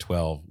music to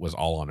 12 was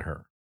all on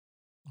her.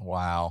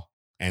 Wow.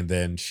 And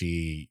then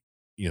she,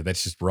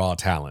 that's just raw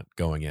talent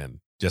going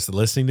in. Just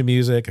listening to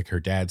music, like her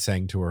dad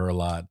sang to her a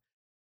lot.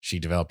 She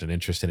developed an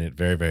interest in it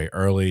very, very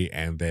early.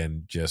 And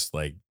then just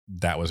like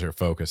that was her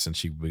focus. And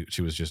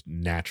she was just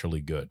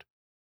naturally good.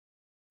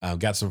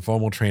 Got some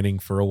formal training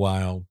for a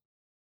while.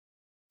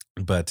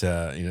 But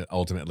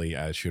ultimately,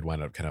 she would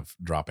wind up kind of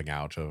dropping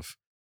out of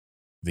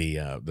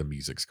the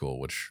music school,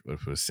 which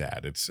was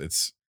sad.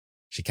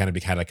 She kind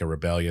of had like a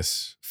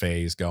rebellious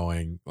phase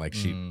going. Like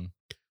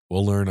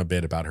we'll learn a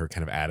bit about her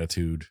kind of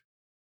attitude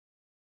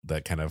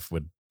that kind of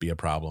would be a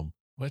problem.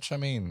 Which, I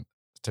mean,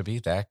 to be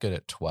that good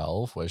at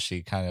 12, was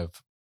she kind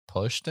of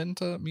pushed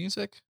into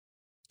music?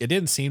 It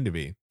didn't seem to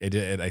be. It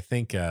did. I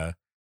think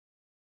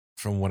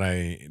from what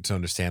I to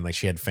understand, like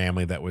she had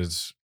family that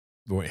was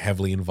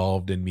heavily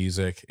involved in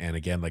music. And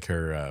again, like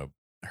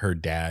her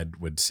dad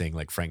would sing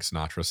like Frank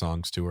Sinatra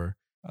songs to her.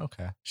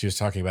 Okay. She was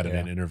talking about in Yeah.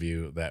 an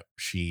interview that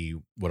she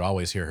would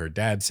always hear her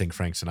dad sing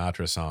Frank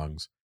Sinatra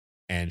songs.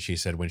 And she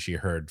said when she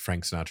heard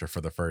Frank Sinatra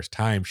for the first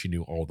time, she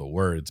knew all the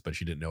words, but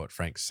she didn't know what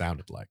Frank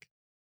sounded like.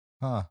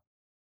 Huh.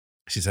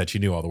 She said she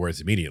knew all the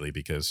words immediately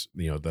because,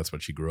 that's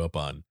what she grew up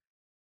on,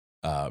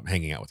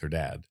 hanging out with her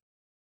dad.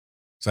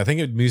 So I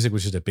think music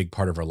was just a big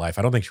part of her life.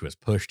 I don't think she was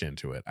pushed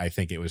into it. I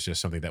think it was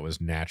just something that was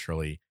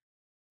naturally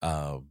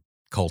uh,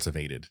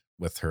 cultivated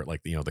with her,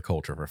 like, the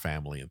culture of her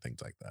family and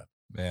things like that.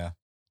 Yeah.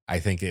 I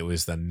think it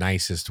was the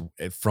nicest,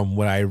 from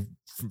what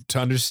to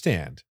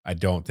understand. I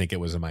don't think it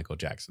was a Michael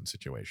Jackson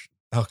situation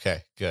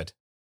Okay. Good.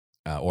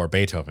 or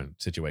Beethoven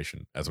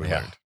situation, as we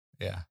learned.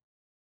 Yeah.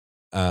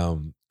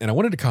 And I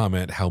wanted to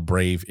comment how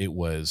brave it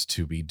was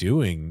to be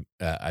doing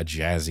a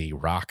jazzy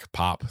rock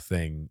pop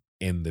thing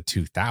in the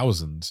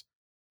 2000s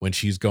when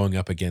she's going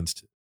up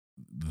against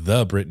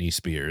the Britney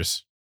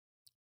Spears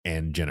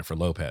and Jennifer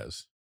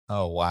Lopez.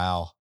 Oh,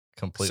 wow.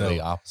 Completely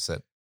So-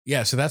 opposite.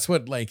 Yeah, so that's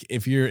what, like,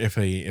 if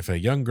a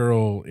young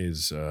girl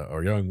is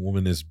or young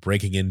woman is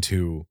breaking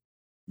into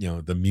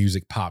the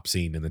music pop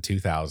scene in the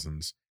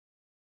 2000s,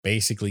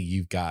 basically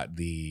you've got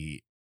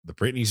the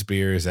Britney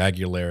Spears,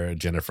 Aguilera,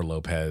 Jennifer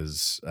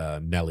Lopez,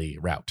 Nelly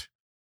route.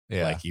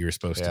 Yeah. Like, you're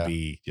supposed to Yeah.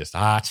 be just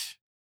hot.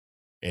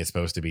 It's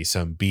supposed to be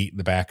some beat in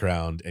the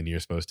background, and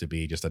you're supposed to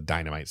be just a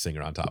dynamite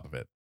singer on top of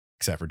it,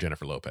 except for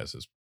Jennifer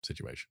Lopez's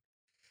situation.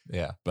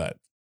 Yeah. But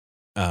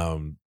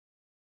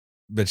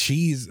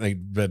she's like,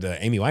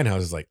 Amy Winehouse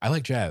is like, I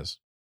like jazz.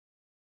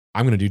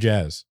 I'm going to do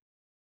jazz.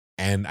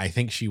 And I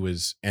think she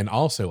was, and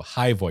also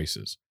high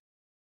voices.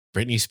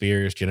 Britney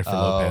Spears, Jennifer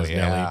Lopez, Nelly,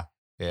 yeah.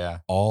 Yeah.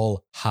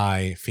 all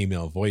high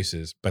female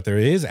voices. But there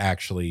is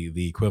actually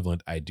the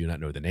equivalent. I do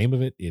not know the name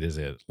of it. It is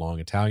a long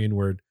Italian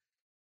word.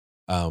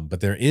 But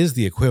there is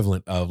the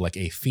equivalent of like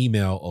a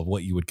female of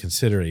what you would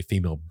consider a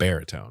female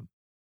baritone.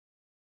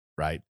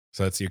 Right.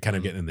 So you're kind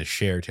of getting in the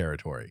Cher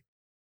territory.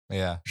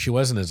 Yeah. She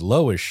wasn't as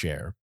low as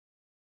Cher,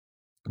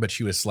 but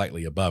she was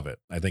slightly above it.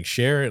 I think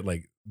Cher,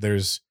 like,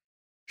 there's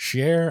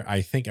Cher,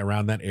 I think,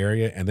 around that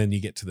area, and then you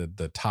get to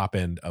the top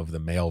end of the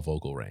male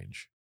vocal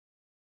range.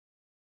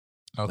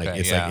 Okay. Like,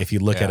 it's yeah. like if you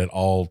look at it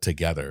all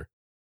together,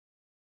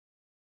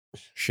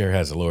 Cher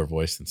has a lower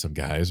voice than some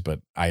guys,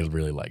 but I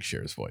really like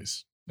Cher's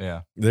voice.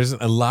 Yeah. There's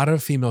a lot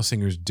of female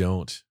singers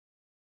don't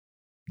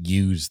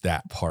use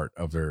that part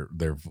of their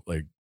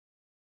like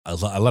a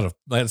lot of,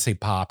 let's say,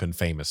 pop and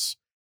famous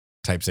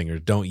type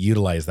singers don't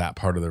utilize that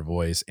part of their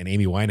voice. And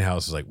Amy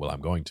Winehouse is like, well,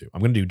 I'm going to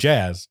do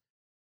jazz,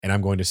 and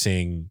I'm going to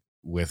sing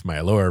with my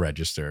lower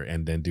register,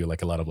 and then do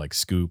like a lot of like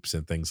scoops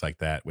and things like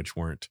that,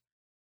 where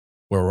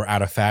we're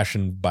out of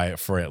fashion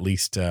for at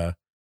least we're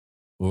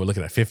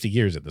looking at 50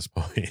 years at this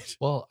point.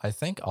 Well, I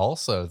think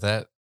also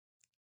that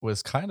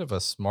was kind of a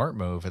smart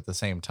move at the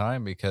same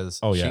time because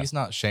Oh, yeah. she's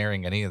not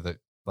sharing any of the,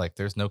 like,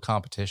 there's no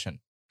competition.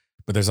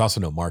 But there's also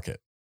no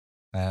market.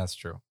 That's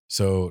true.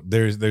 So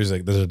there's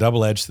a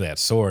double edge to that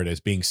sword as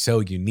being so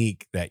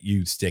unique that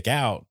you stick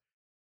out.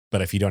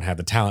 But if you don't have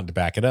the talent to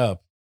back it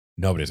up,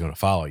 nobody's going to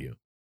follow you.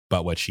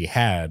 But what she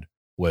had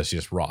was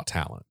just raw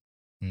talent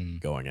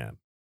going in.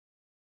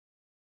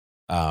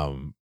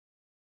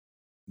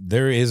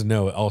 There is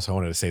no, also I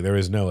wanted to say, there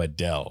is no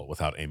Adele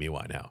without Amy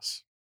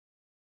Winehouse.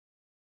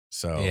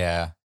 So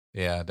Yeah,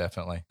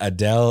 definitely.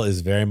 Adele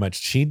is very much,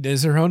 she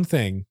does her own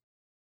thing,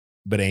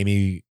 but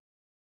Amy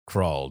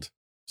crawled.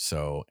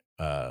 So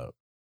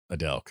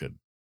Adele could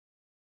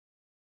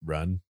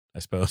run, I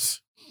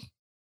suppose.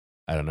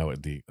 I don't know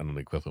what the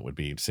equivalent would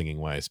be singing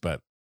wise,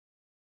 but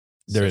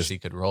She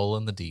could roll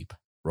in the deep.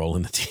 Roll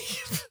in the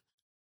deep.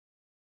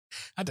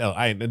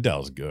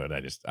 Adele's good.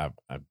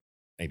 I'm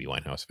Amy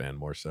Winehouse fan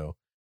more so.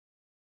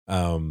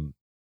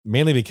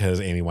 Mainly because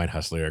Amy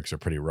Winehouse lyrics are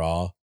pretty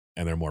raw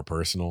and they're more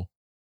personal.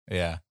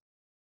 Yeah.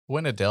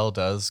 When Adele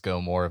does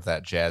go more of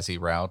that jazzy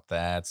route,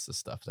 that's the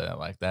stuff that I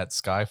like. That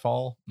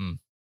Skyfall.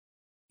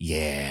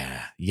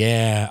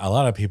 Yeah. A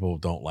lot of people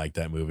don't like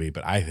that movie,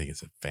 but I think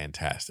it's a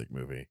fantastic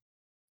movie.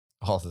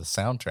 Oh, the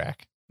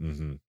soundtrack.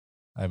 Mm-hmm.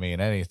 I mean,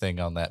 anything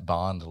on that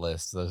Bond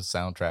list, those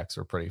soundtracks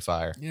were pretty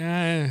fire.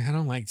 Yeah, I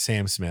don't like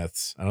Sam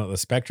Smith's. The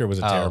Spectre was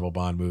a terrible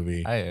Bond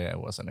movie. I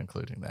wasn't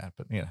including that,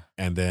 but yeah.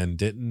 And then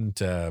didn't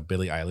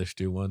Billie Eilish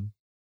do one?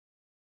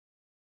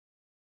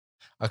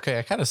 Okay,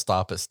 I kind of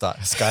stop at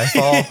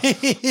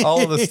Skyfall.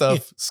 All of the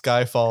stuff,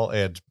 Skyfall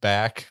and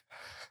back.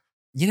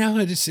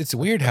 It's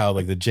weird how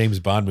like the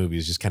James Bond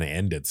movies just kind of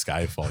end at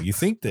Skyfall. You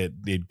think that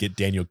they'd get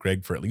Daniel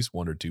Craig for at least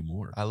one or two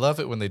more. I love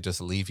it when they just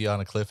leave you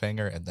on a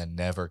cliffhanger and then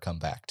never come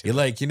back to You're it.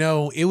 like,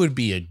 it would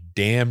be a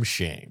damn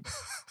shame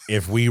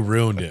if we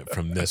ruined it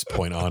from this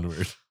point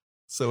onward.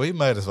 So we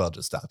might as well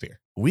just stop here.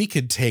 We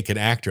could take an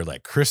actor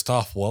like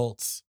Christoph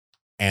Waltz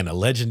and a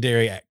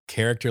legendary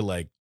character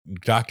like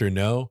Dr.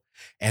 No,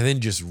 and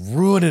then just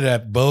ruin it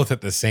at both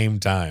at the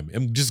same time.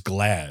 I'm just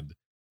glad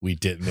we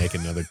didn't make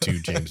another 2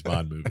 James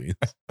Bond movies.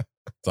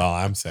 That's all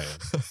I'm saying.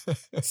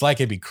 It's like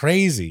it'd be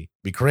crazy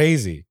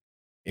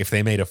if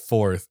they made a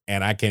 4th,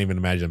 and I can't even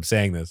imagine I'm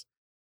saying this,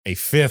 a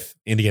 5th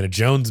Indiana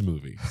Jones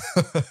movie.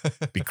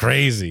 Be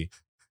crazy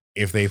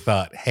if they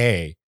thought,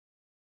 hey,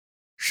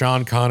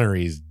 Sean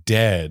Connery's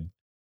dead.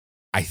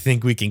 I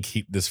think we can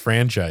keep this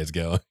franchise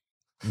going.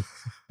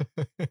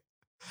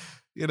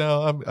 You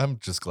know, I'm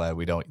just glad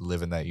we don't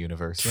live in that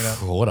universe, you know?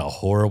 What a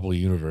horrible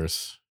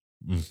universe.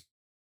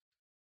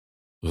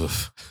 Ugh.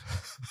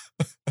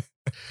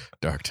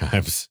 Dark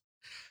times.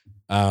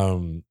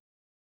 Not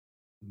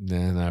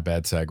a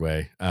bad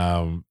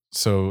segue.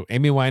 So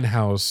Amy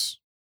Winehouse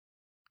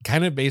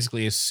kind of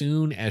basically, as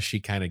soon as she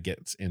kind of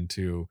gets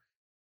into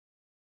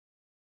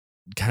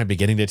kind of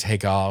beginning to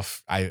take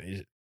off,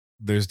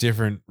 there's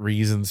different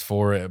reasons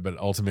for it, but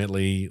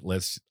ultimately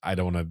I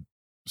don't want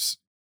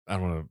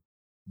to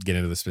get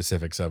into the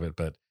specifics of it,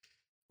 but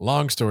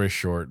long story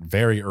short,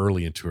 very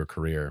early into her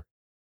career,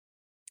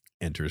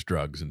 enters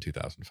drugs in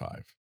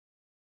 2005.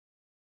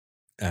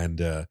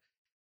 And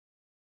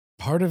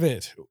part of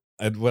it,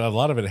 a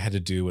lot of it had to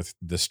do with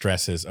the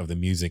stresses of the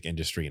music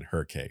industry in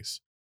her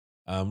case.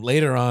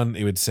 Later on,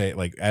 it would say,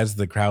 like, as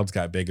the crowds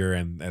got bigger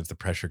and as the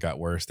pressure got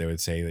worse, they would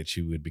say that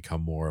she would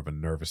become more of a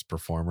nervous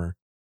performer.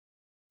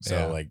 So,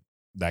 Yeah. like,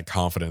 that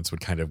confidence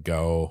would kind of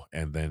go,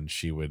 and then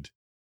she would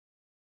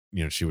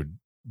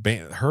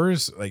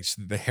hers, like,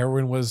 the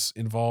heroin was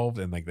involved,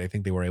 and like I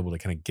think they were able to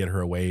kind of get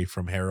her away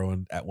from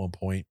heroin at one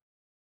point,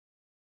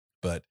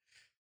 but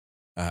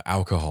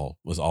alcohol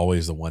was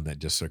always the one that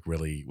just like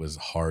really was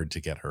hard to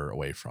get her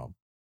away from.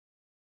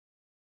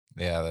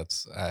 Yeah,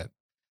 that's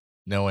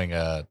knowing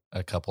a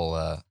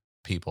couple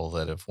people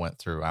that have went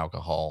through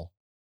alcohol,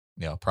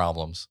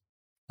 problems.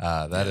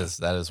 That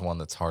Yeah. is one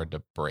that's hard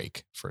to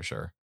break for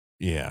sure.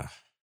 Yeah.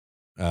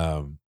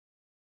 Um,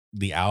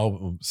 the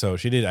album. So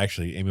she did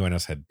actually. Amy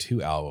Winehouse had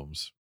two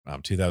albums.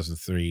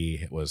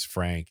 2003 was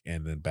Frank,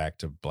 and then Back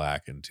to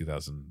Black in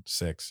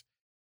 2006.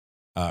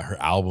 Her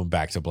album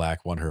Back to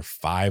Black won her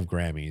 5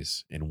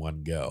 Grammys in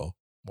one go,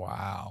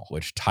 Wow.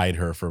 which tied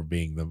her for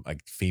being the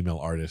like female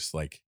artist.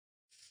 Like,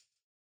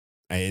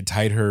 it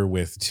tied her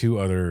with 2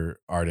 other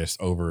artists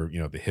over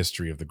the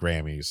history of the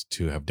Grammys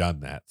to have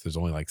done that. There's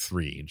only like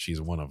 3, and she's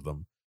one of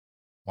them.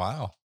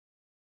 Wow.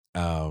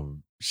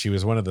 She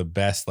was one of the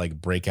best like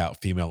breakout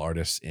female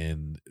artists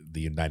in the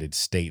United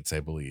States,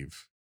 I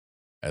believe,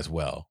 as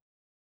well.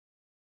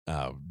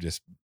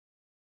 Just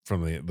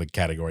from the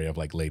category of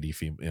like lady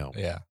female,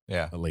 Yeah.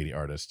 a lady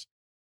artist.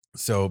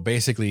 So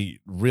basically,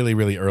 really,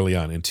 really early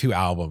on in 2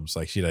 albums,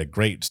 like she had a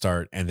great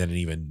start and then an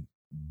even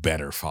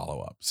better follow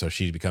up. So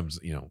she becomes,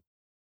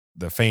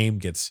 the fame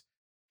gets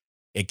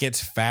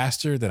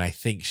faster than I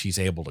think she's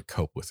able to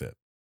cope with it.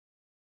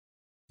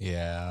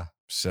 Yeah.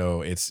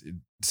 So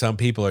some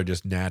people are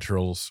just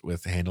naturals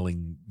with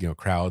handling,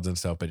 crowds and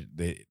stuff, but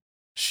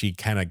she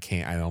kind of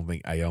can't. I don't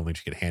think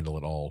she could handle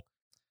it all.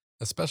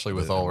 Especially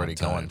with At one already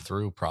going time.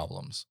 through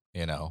problems, I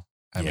Yeah,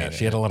 mean,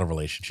 she had a lot of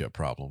relationship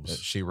problems.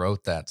 she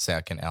wrote that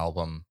second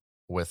album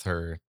with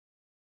her,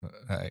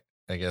 I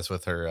guess,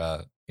 with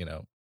her,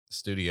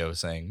 studio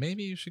saying,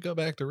 maybe you should go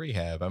back to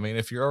rehab. I mean,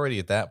 if you're already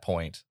at that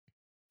point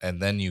and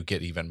then you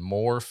get even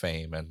more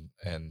fame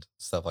and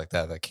stuff like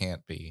that,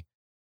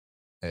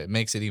 it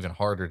makes it even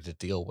harder to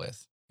deal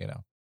with,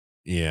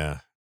 Yeah.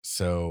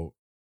 So,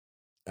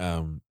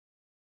 um,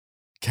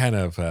 kind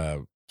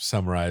of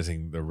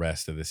summarizing the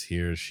rest of this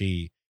here,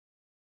 she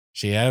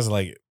has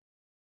like,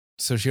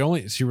 so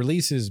she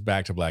releases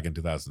Back to Black in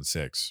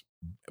 2006,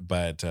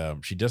 but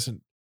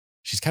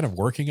she's kind of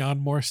working on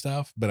more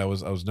stuff, but I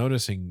was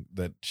noticing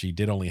that she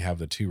did only have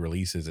the 2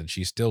 releases, and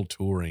she's still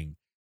touring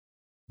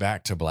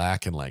Back to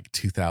Black in like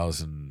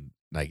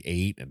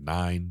 2008 and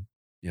 9.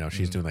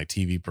 She's doing like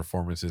TV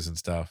performances and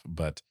stuff,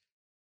 but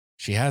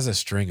she has a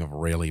string of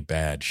really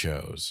bad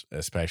shows,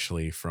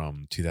 especially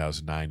from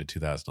 2009 to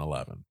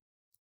 2011.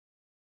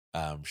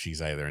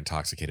 She's either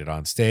intoxicated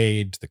on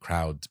stage, the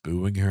crowd's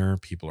booing her,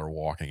 people are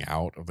walking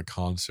out of the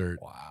concert.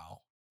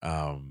 Wow.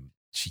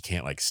 She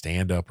can't like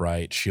stand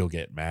upright. She'll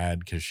get mad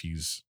because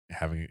she's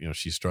having,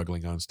 she's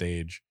struggling on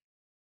stage.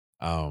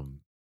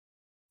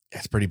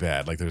 It's pretty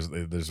bad. Like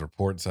there's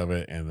reports of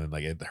it, and then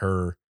like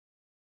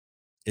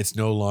it's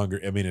no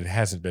longer. I mean, it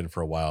hasn't been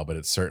for a while, but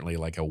it's certainly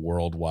like a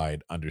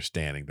worldwide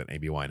understanding that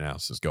Amy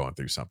Winehouse is going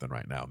through something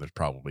right now, and there's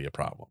probably a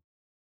problem.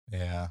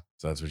 Yeah.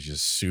 So that's what's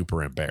just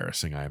super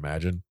embarrassing, I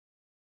imagine.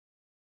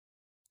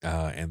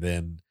 And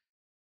then,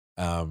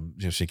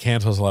 she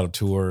cancels a lot of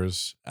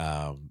tours.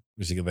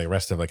 She get the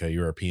rest of like a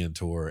European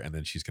tour, and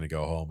then she's going to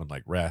go home and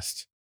like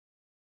rest.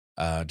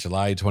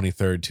 July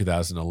 23rd,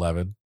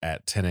 2011,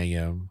 at 10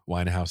 a.m.,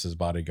 Winehouse's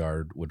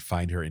bodyguard would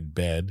find her in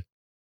bed,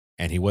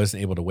 and he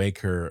wasn't able to wake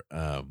her,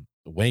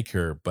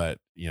 but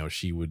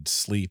she would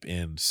sleep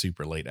in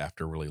super late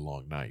after really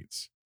long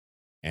nights.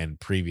 And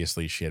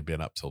previously, she had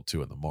been up till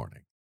 2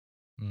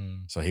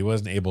 a.m. So he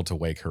wasn't able to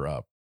wake her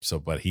up. So,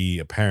 but he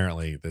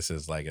apparently, this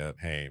is like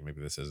hey,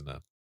 maybe this isn't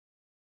a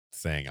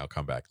thing. I'll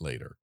come back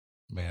later.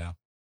 Yeah.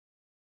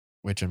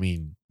 Which, I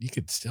mean, you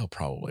could still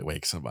probably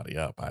wake somebody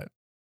up.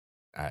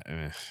 I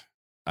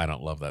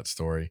don't love that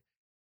story.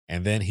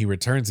 And then he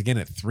returns again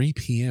at 3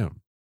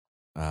 p.m.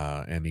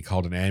 And he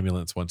called an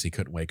ambulance once he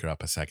couldn't wake her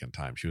up a second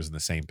time. She was in the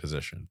same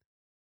position,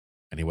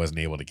 and he wasn't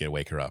able to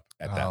wake her up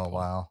at that point. Oh,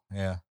 wow.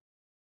 Yeah.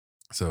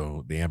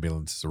 So the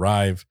ambulances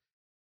arrive,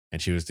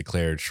 and she was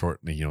declared short.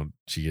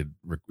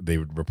 They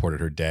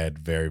reported her dead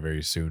very,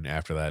 very soon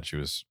after that. She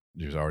was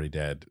already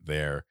dead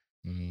there.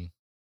 Mm.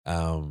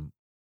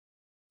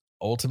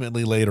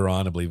 Ultimately, later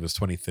on, I believe it was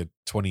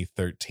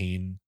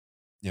 2013.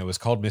 It was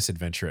called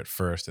misadventure at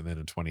first, and then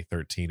in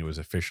 2013, it was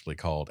officially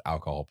called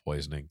alcohol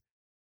poisoning.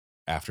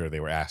 After they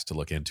were asked to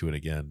look into it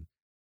again,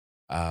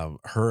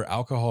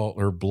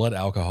 her blood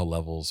alcohol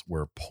levels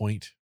were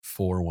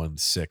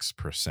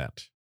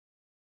 0.416%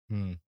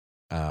 Hmm.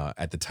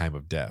 At the time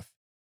of death,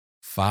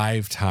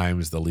 5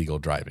 times the legal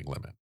driving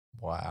limit.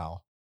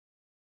 Wow.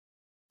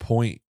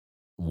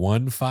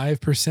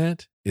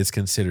 0.15% is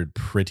considered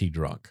pretty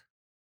drunk.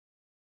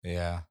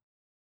 Yeah.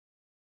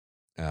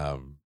 I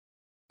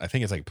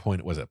think it's like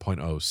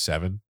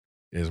 0.07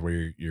 is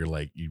where you're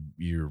like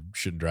you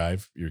shouldn't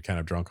drive. You're kind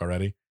of drunk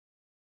already.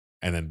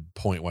 And then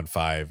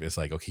 0.15 is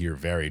like, okay, you're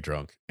very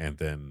drunk. And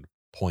then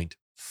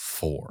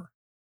 0.4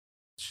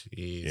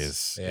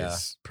 Jeez.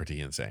 is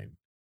pretty insane.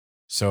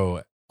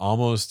 So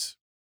almost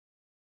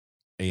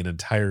like a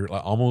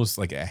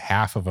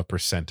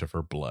 0.5% of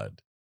her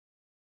blood,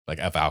 like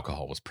of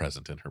alcohol, was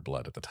present in her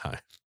blood at the time.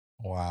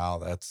 Wow.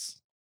 That's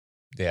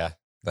a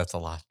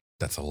lot.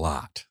 That's a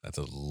lot. That's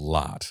a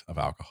lot of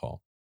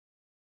alcohol.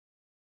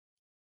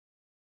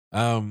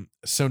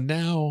 So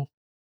now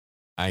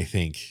I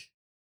think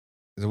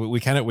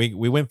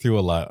we went through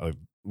a lot.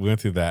 We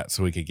went through that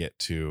so we could get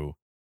to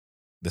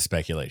the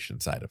speculation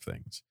side of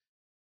things.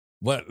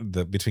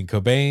 Between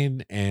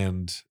Cobain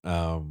and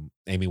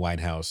Amy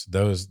Winehouse,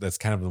 that's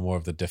kind of more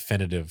of the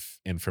definitive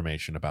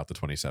information about the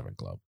 27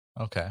 Club.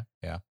 Okay.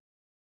 Yeah.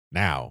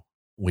 Now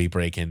we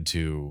break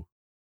into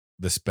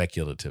the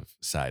speculative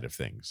side of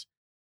things.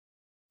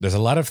 There's a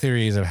lot of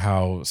theories of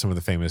how some of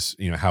the famous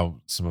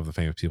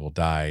people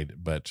died,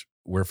 but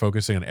we're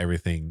focusing on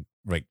everything.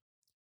 Like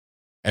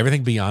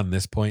everything beyond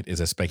this point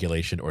is a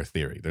speculation or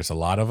theory. There's a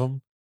lot of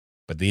them,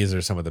 but these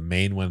are some of the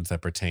main ones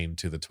that pertain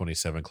to the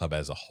 27 Club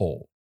as a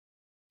whole.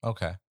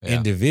 Okay. Yeah.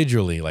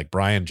 Individually, like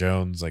Brian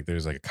Jones, like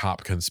there's like a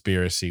cop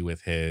conspiracy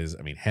with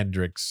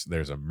Hendrix,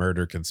 there's a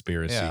murder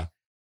conspiracy.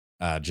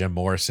 Yeah. Jim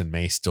Morrison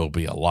may still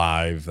be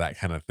alive, that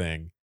kind of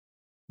thing.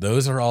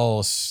 Those are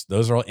all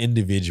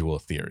individual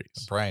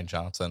theories. Brian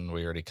Johnson,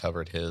 we already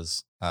covered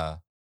his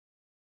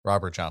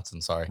Robert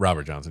Johnson, sorry.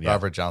 Robert Johnson, yeah.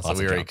 Robert Johnson,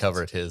 we already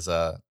covered his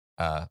some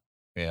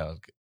Yeah.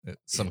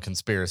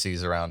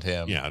 conspiracies around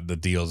him. Yeah, the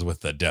deals with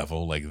the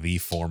devil, like the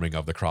forming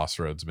of the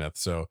Crossroads myth.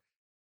 So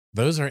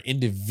those are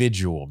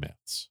individual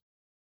myths.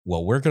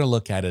 What we're going to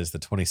look at is the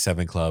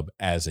 27 Club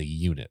as a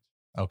unit.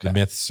 Okay. The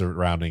myths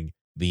surrounding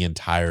the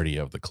entirety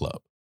of the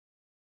club.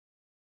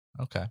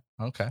 Okay.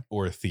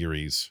 Or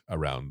theories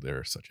around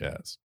there, such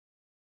as.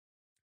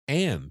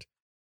 And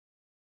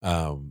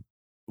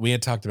we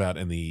had talked about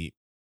in the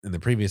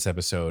previous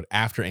episode,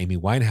 after Amy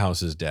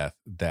Winehouse's death,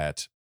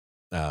 that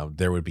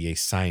there would be a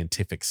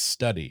scientific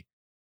study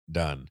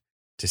done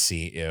to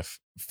see if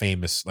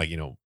famous,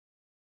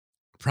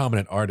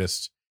 prominent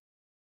artists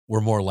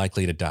were more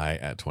likely to die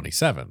at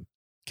 27.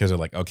 Because they're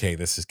like, okay,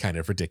 this is kind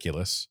of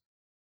ridiculous.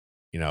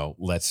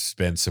 Let's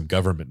spend some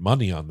government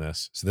money on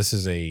this. So this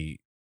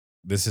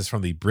is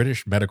from the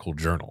British Medical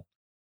Journal.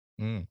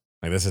 Mm.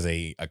 Like this is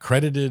a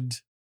accredited,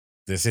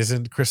 this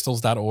isn't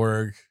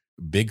crystals.org,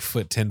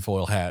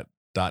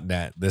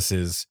 bigfoottinfoilhat.net. This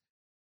is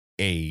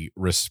a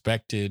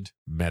respected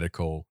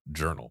medical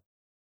journal,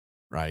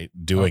 right?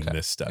 Doing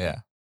this study.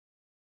 Yeah.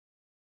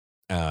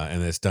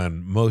 And it's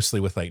done mostly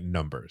with like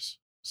numbers.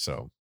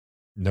 So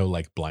no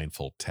like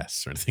blindfold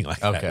tests or anything like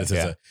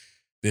that.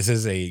 This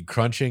is a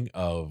crunching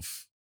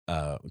of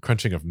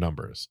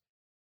numbers.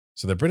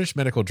 So the British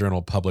Medical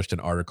Journal published an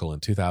article in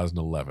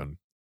 2011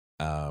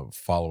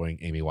 following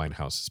Amy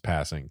Winehouse's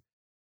passing.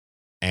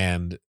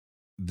 And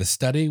the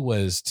study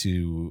was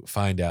to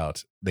find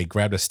out, they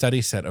grabbed a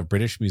study set of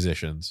British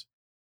musicians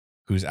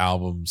whose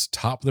albums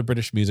topped the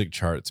British music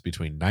charts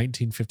between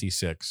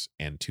 1956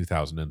 and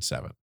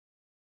 2007.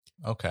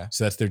 Okay.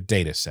 So that's their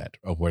data set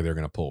of where they're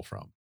going to pull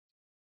from.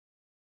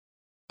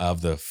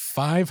 Of the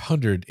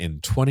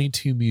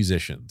 522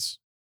 musicians,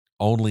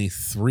 only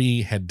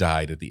 3 had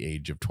died at the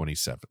age of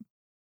 27.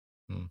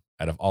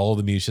 Out of all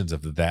the musicians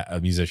of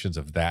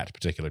that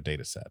particular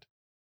data set.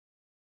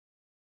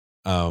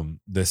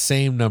 The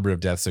same number of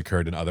deaths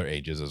occurred in other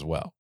ages as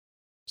well.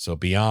 So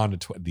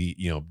beyond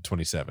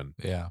 27.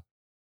 Yeah.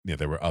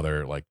 There were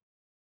other like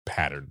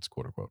patterns,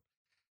 quote unquote.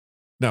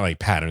 Not like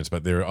patterns,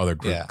 but there are other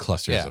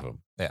clusters of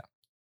them. Yeah.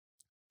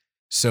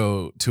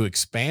 So to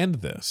expand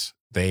this,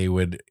 they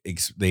would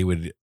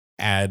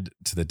add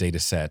to the data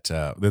set.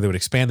 They would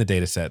expand the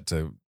data set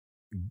to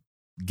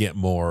get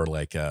more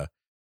like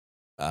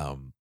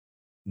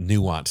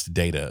nuanced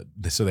data.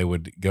 So they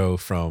would go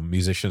from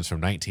musicians from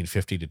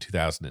 1950 to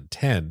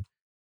 2010,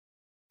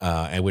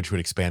 and which would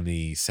expand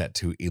the set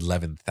to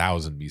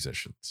 11,000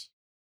 musicians.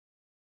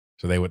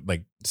 So they would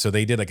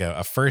they did like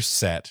a first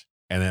set,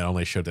 and then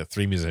only showed that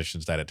 3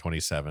 musicians died at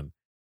 27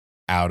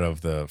 out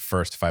of the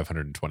first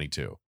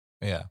 522.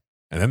 Yeah.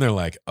 And then they're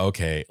like,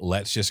 okay,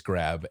 let's just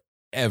grab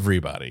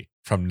everybody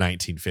from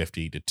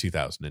 1950 to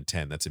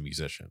 2010 that's a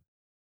musician.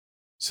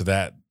 So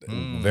that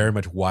very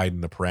much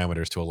widened the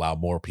parameters to allow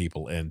more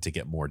people in to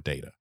get more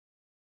data.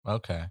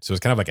 Okay. So it's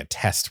kind of like a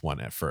test one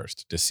at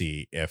first to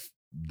see if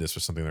this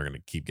was something they're going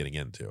to keep getting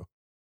into.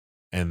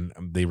 And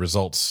the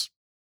results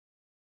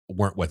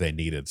weren't what they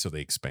needed, so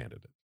they expanded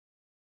it.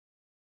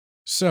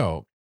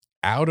 So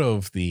out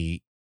of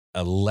the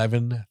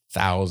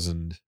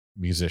 11,000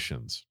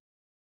 musicians,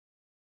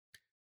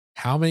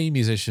 how many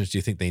musicians do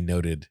you think they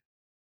noted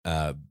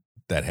that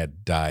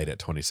had died at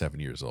 27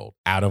 years old?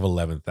 Out of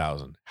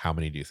 11,000, how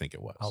many do you think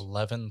it was?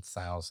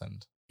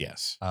 11,000.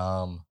 Yes.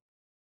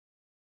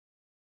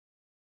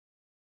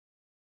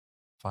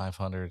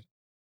 500.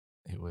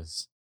 It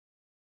was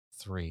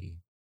 3.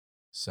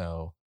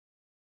 So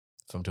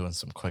if I'm doing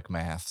some quick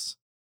maths,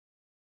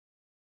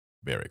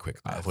 Very quick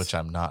math. which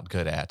I'm not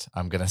good at,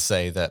 I'm going to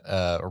say that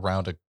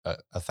around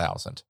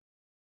 1,000.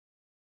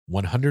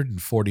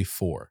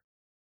 144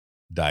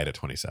 died at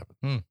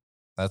 27.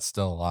 That's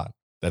still a lot.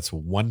 That's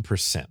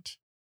 1%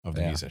 of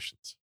the Yeah.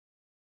 musicians.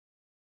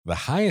 The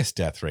highest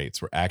death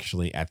rates were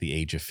actually at the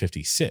age of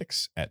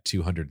 56 at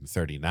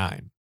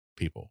 239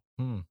 people,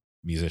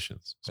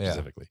 musicians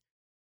specifically.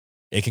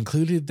 Yeah. It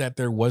concluded that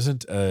there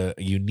wasn't a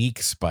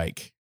unique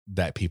spike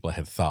that people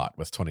had thought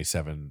with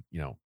 27.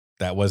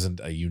 That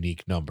wasn't a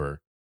unique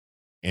number.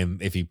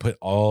 And if you put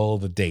all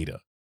the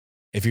data,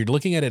 if you're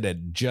looking at it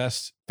at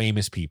just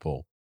famous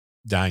people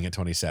dying at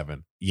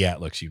 27, yeah, it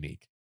looks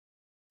unique.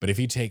 But if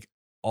you take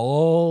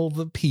all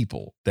the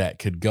people that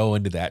could go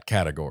into that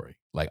category,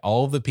 like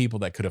all the people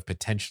that could have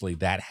potentially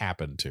that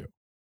happened to,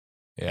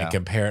 and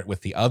compare it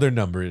with the other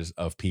numbers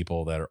of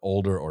people that are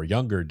older or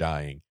younger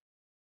dying,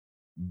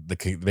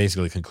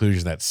 basically the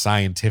conclusion that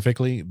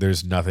scientifically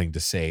there's nothing to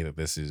say that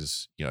this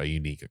is a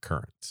unique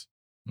occurrence.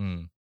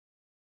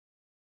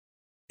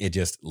 It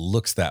just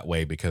looks that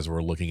way because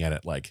we're looking at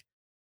it like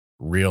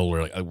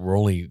we're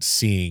only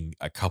seeing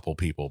a couple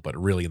people, but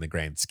really in the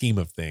grand scheme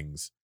of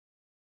things,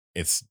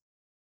 it's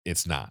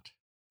not.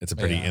 It's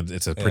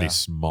a pretty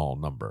small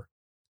number.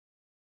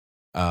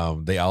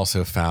 They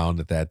also found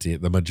that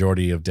the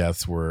majority of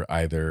deaths were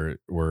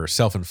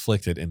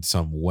self-inflicted in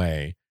some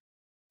way.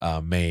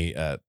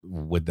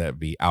 Would that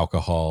be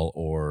alcohol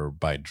or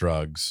by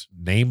drugs,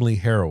 namely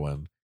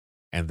heroin,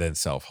 and then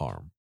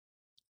self-harm.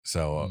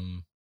 So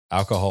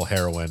alcohol,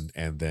 heroin,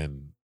 and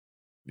then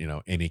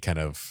any kind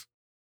of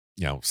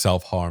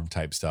self-harm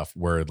type stuff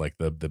were like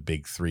the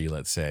big 3,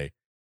 let's say,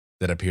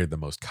 that appeared the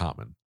most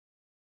common.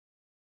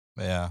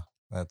 Yeah,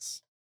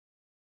 that's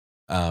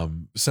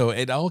so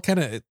it all kind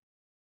of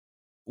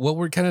what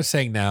we're kind of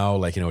saying now,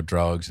 like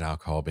drugs and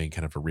alcohol being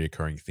kind of a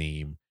reoccurring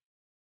theme.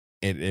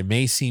 It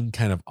may seem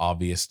kind of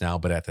obvious now,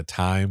 but at the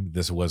time,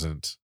 this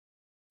wasn't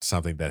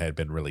something that had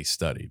been really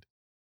studied.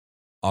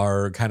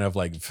 Our kind of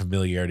like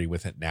familiarity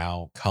with it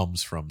now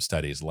comes from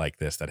studies like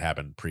this that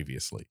happened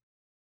previously.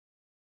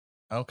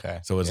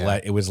 Okay. So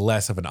it was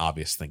less of an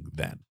obvious thing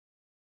then.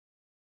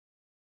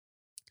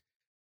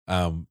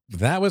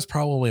 That was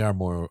probably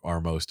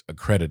our most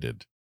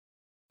accredited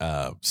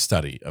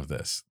study of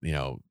this.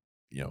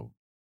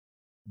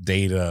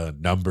 Data,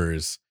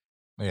 numbers.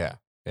 Yeah.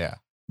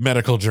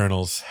 Medical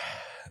journals.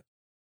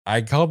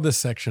 I called this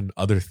section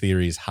Other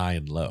Theories High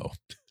and Low.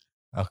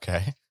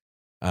 Okay.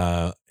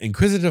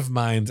 Inquisitive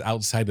minds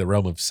outside the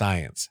realm of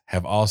science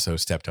have also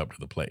stepped up to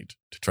the plate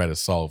to try to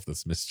solve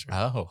this mystery.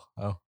 Oh.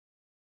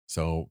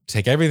 So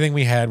take everything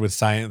we had with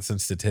science and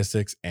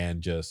statistics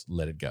and just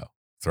let it go.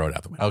 Throw it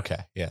out the window.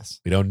 Okay, yes.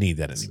 We don't need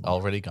that anymore. It's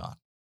already gone.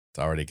 It's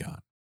already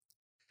gone.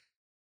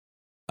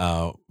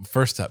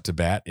 First up to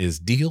bat is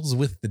deals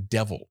with the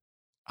devil.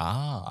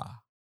 Kind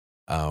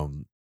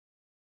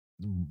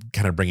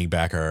of bringing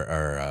back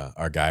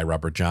our guy,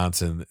 Robert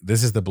Johnson.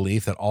 This is the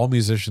belief that all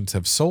musicians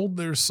have sold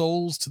their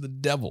souls to the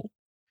devil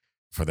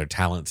for their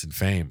talents and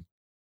fame.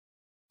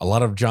 A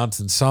lot of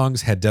Johnson's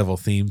songs had devil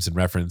themes and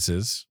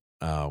references,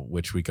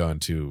 which we go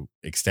into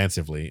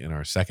extensively in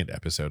our second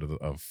episode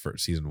of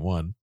season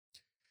 1.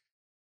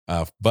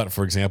 But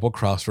for example,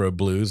 Crossroad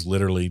Blues,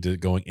 literally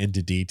going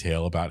into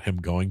detail about him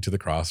going to the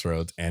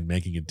crossroads and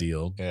making a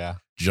deal. Yeah.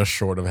 Just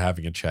short of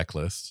having a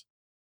checklist.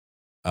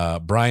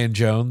 Brian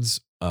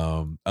Jones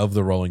of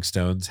the Rolling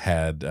Stones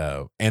had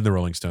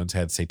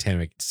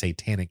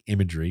satanic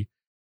imagery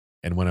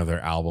in one of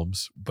their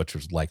albums, which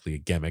was likely a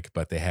gimmick,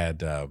 but they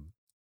had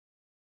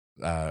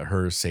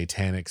her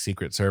Satanic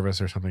Secret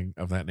Service or something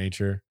of that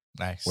nature.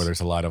 Nice. Where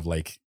there's a lot of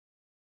like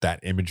that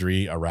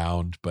imagery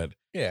around, but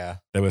yeah,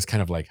 that was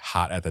kind of like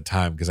hot at the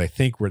time because I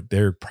think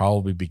they're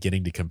probably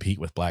beginning to compete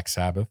with Black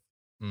Sabbath.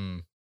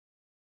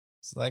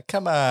 It's like,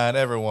 come on,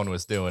 everyone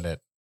was doing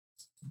it.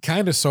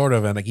 Kind of, sort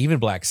of, and like even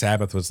Black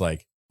Sabbath was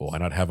like, well, why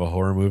not have a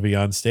horror movie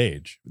on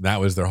stage? That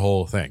was their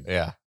whole thing.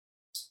 Yeah.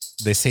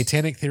 The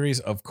satanic theories,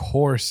 of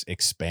course,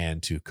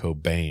 expand to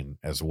Cobain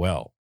as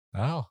well.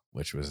 Oh,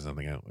 which was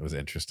something that was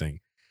interesting.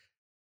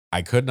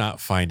 I could not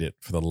find it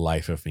for the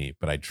life of me,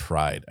 but I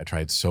tried. I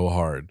tried so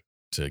hard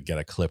to get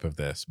a clip of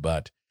this,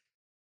 but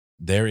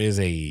there is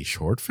a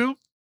short film,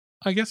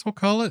 I guess we'll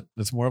call it.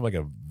 It's more of like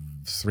a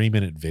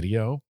 3-minute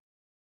video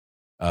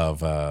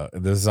of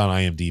this is on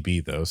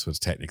IMDb though, so it's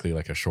technically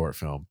like a short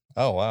film.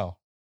 Oh wow.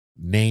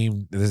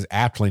 This is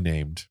aptly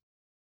named.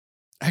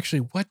 Actually,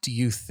 what do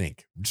you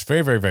think? Just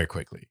very, very, very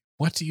quickly.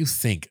 What do you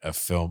think a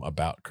film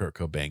about Kurt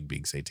Cobain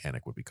being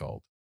satanic would be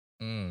called?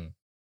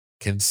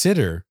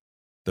 Consider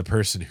the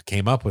person who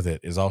came up with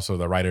it is also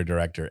the writer,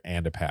 director,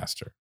 and a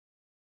pastor.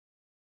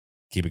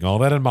 Keeping all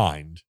that in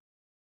mind,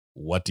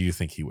 what do you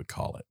think he would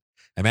call it?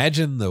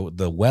 Imagine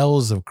the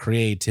wells of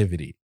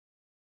creativity,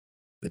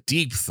 the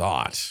deep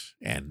thought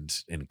and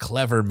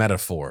clever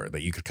metaphor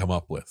that you could come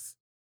up with.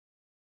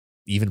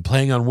 Even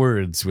playing on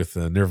words with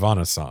the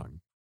Nirvana song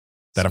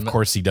that, of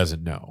course, he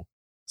doesn't know.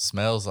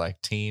 Smells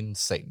like teen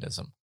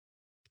Satanism.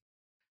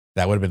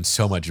 That would have been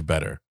so much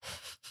better.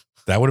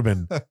 That would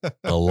have been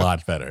a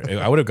lot better.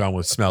 I would have gone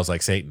with Smells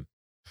Like Satan.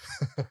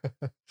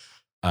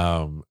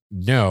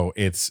 No,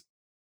 it's,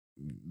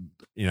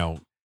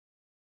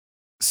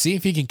 see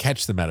if you can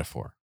catch the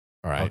metaphor.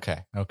 All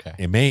right. Okay.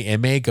 It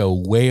may go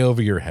way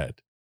over your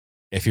head.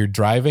 If you're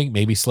driving,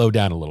 maybe slow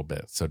down a little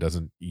bit so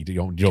you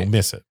don't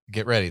miss it.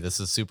 Get ready. This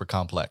is super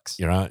complex.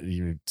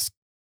 You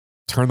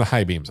turn the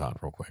high beams on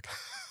real quick.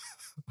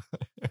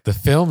 The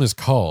film is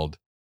called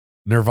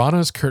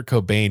Nirvana's Kurt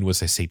Cobain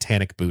Was a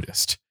Satanic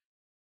Buddhist.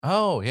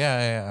 Oh,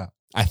 yeah.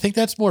 I think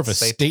that's more of a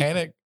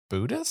satanic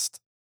Buddhist?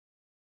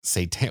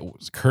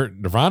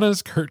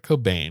 Nirvana's Kurt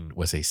Cobain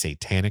Was a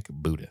Satanic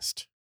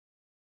Buddhist.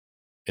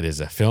 It is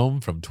a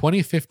film from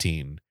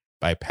 2015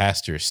 by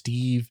Pastor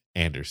Steve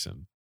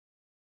Anderson.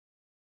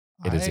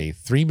 It is a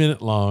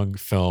 3-minute long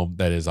film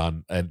that is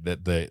on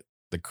the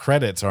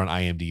credits are on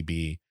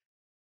IMDb.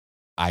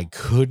 I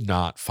could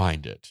not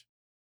find it.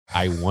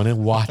 I want to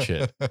watch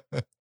it.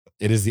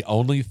 It is the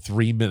only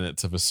 3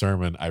 minutes of a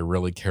sermon I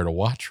really care to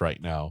watch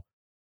right now,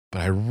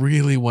 but I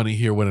really want to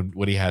hear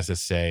what he has to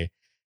say.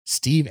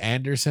 Steve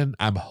Anderson,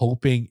 I'm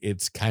hoping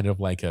it's kind of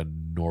like a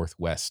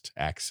Northwest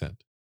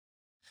accent.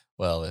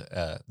 Well,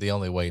 the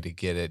only way to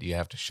get it, you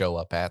have to show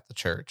up at the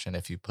church, and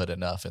if you put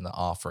enough in the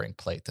offering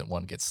plate, then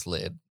one gets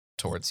slid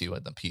towards you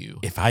in the pew.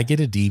 If I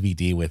get a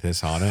DVD with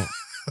this on it,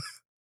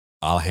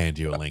 I'll hand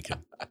you a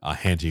Lincoln. I'll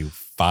hand you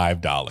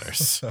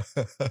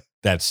 $5.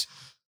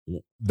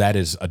 That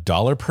is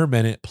 $1 per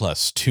minute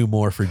plus 2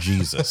 more for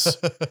Jesus.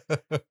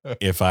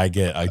 If I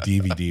get a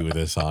DVD with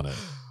this on it.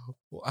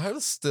 Well, I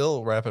was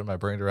still wrapping my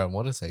brain around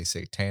what is a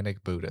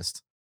satanic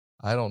Buddhist.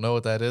 I don't know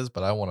what that is,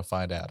 but I want to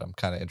find out. I'm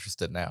kind of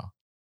interested now.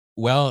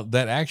 Well,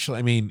 that actually,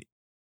 I mean,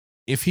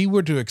 if he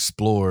were to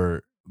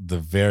explore the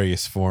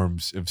various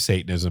forms of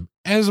Satanism,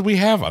 as we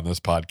have on this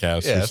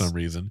podcast for some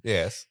reason,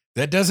 yes,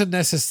 that doesn't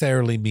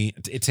necessarily mean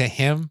to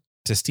him,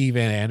 to Steve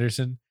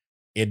Anderson,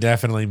 it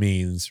definitely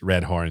means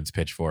red horns,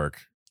 pitchfork,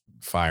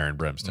 fire, and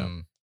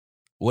brimstone.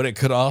 What it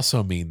could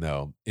also mean,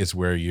 though, is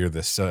where you're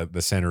the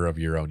center of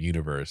your own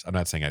universe. I'm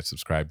not saying I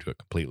subscribe to it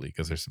completely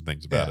because there's some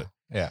things about it.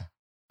 Yeah.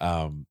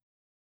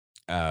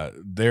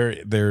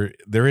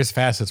 There is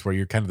facets where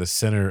you're kind of the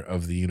center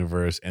of the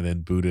universe, and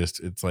then Buddhist,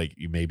 it's like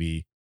you may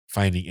be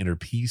finding inner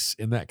peace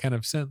in that kind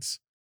of sense.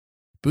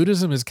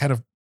 Buddhism is like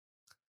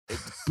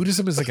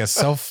a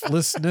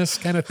selflessness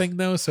kind of thing,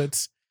 though. So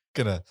it's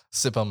gonna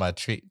sip on my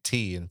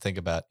tea and think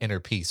about inner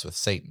peace with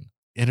Satan.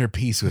 Inner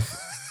peace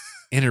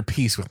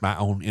with my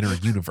own inner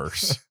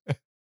universe.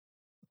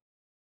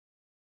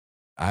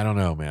 I don't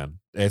know, man.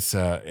 It's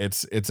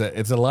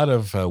a lot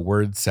of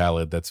word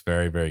salad that's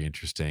very, very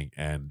interesting.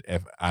 And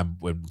I'm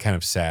kind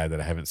of sad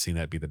that I haven't seen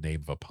that be the name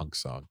of a punk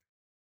song.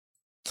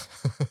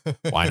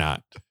 Why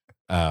not?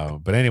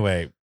 But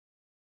anyway,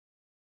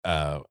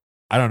 I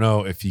don't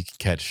know if you can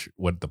catch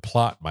what the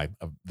plot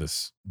of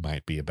this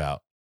might be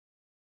about.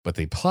 But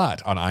the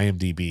plot on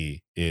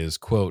IMDb is,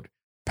 quote,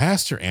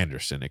 Pastor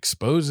Anderson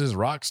exposes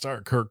rock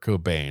star Kurt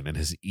Cobain and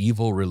his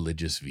evil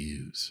religious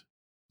views.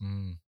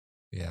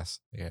 Yes.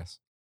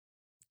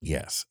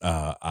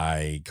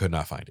 I could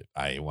not find it.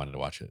 I wanted to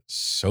watch it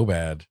so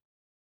bad,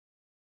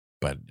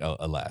 but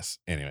alas,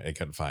 anyway, I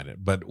couldn't find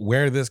it. But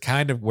where this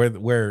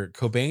where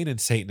Cobain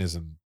and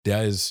Satanism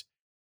does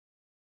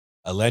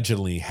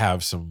allegedly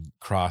have some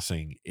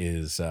crossing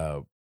is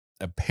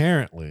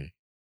apparently.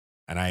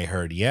 And I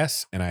heard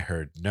yes, and I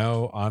heard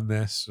no on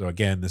this. So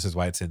again, this is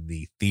why it's in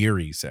the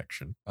theory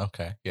section.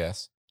 Okay,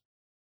 yes.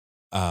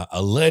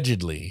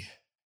 Allegedly,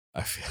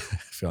 I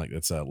feel like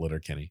that's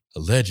Letterkenny.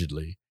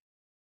 Allegedly,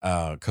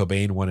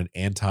 Cobain wanted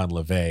Anton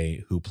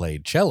LaVey, who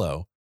played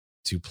cello,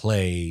 to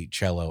play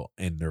cello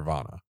in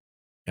Nirvana,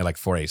 and like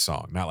for a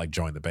song, not like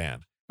join the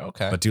band.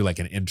 Okay, but do like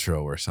an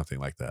intro or something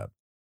like that.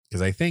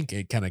 Because I think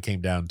it kind of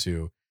came down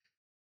to,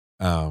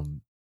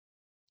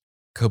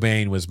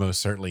 Cobain was most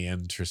certainly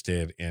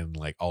interested in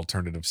like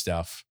alternative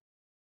stuff,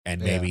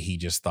 and maybe he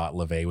just thought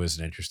LaVey was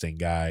an interesting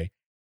guy,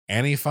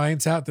 and he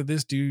finds out that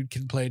this dude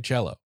can play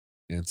cello,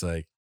 and it's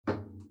like,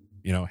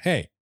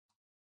 hey,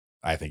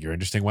 I think you're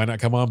interesting. Why not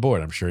come on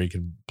board? I'm sure he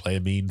can play a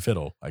mean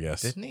fiddle, I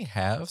guess. Didn't he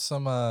have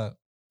some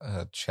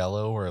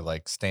cello or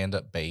like stand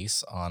up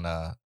bass on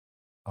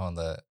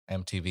the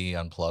MTV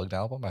Unplugged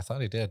album? I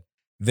thought he did.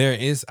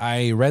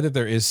 I read that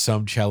there is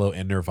some cello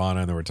in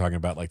Nirvana, and they were talking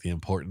about like the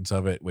importance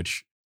of it,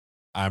 which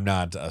I'm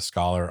not a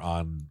scholar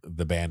on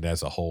the band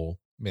as a whole,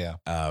 Yeah.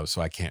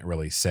 so I can't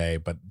really say.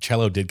 But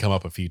cello did come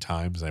up a few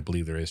times, and I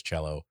believe there is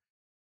cello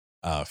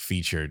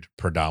featured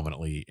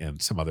predominantly in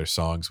some other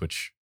songs,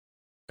 which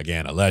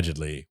again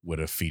allegedly would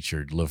have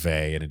featured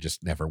LaVey, and it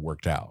just never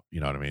worked out.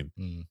 You know what I mean?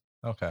 Mm,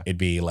 okay. It'd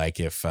be like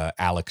if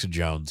Alex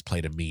Jones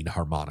played a mean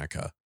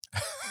harmonica.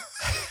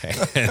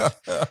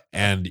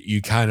 And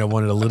you kind of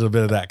wanted a little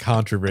bit of that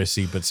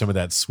controversy, but some of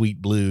that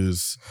sweet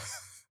blues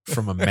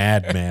from a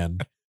madman.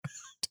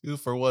 2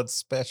 for 1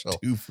 special.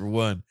 2 for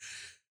 1.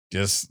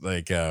 Just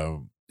like wah,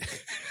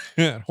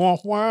 wah,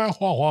 wah,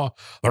 wah.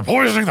 They're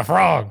poisoning the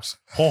frogs.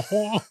 Wah,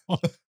 wah.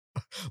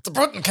 They're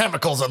putting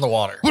chemicals in the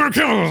water. Put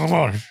chemicals in the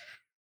water.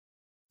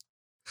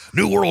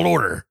 New World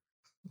Order.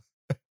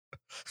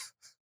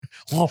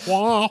 Wah,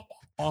 wah,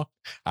 wah.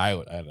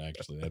 I'd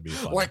actually, that'd be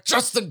fun. Like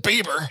Justin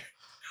Bieber.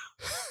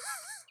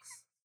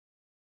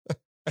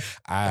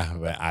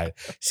 I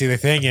see. The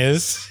thing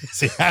is,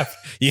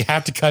 you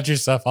have to cut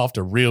yourself off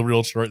to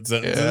real short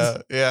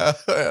sentences. Yeah.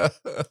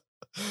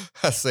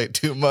 I say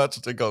too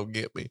much to go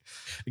get me.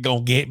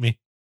 Gonna get me.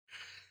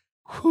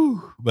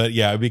 Whew. But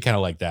yeah, it'd be kind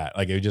of like that.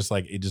 Like it's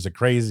just a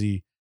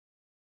crazy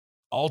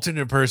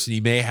alternate person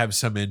you may have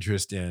some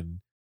interest in.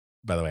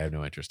 By the way, I have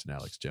no interest in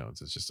Alex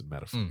Jones. It's just a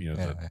metaphor,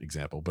 an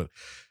example. But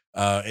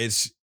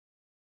it's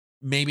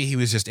maybe he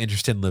was just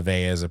interested in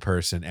LaVey as a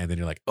person, and then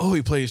you're like, oh,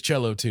 he plays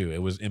cello too.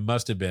 It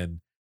must have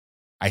been.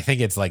 I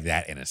think it's like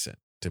that innocent,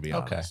 to be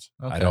honest.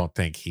 Okay. I don't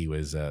think he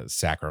was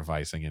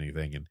sacrificing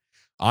anything. And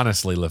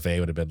honestly, LaVey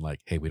would have been like,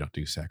 hey, we don't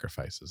do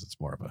sacrifices.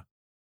 It's more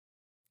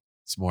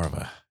of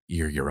a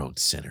you're your own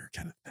sinner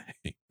kind of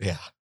thing. Yeah.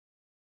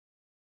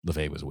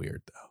 LaVey was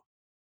weird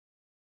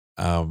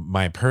though.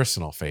 My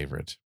personal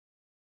favorite,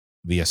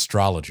 the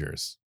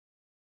Astrologers.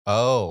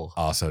 Oh.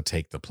 Also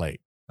take the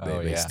plate.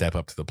 They step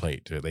up to the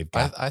plate. They've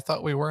got. I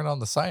thought we weren't on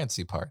the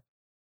sciencey part.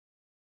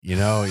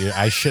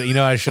 I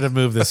should have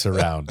moved this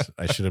around.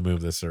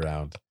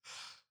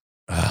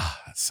 That's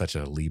such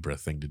a Libra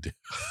thing to do.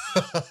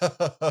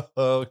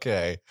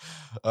 Okay.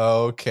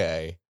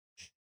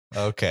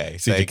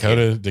 See,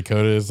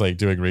 Dakota is like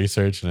doing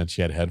research, and then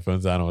she had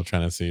headphones on and was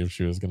trying to see if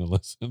she was going to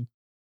listen.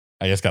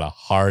 I just got a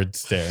hard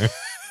stare.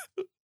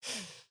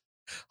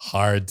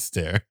 Hard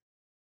stare.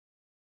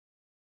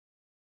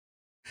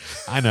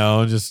 I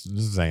know, just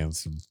saying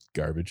some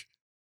garbage.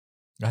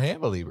 I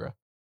am a Libra.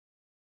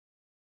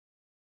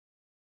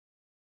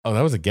 Oh,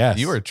 that was a guess.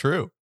 You were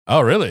true.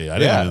 Oh, really? I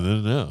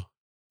didn't know.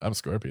 I'm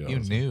Scorpio. You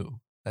knew.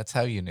 That's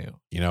how you knew.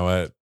 You know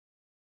what?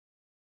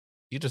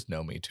 You just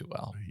know me too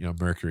well.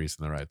 Mercury's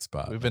in the right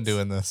spot. We've been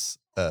doing this.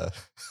 We've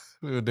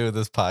been doing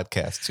this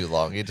podcast too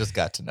long. You just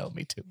got to know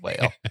me too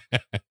well.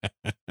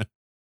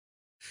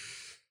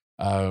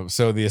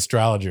 So the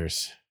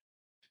Astrologers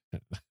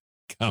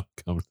come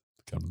to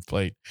the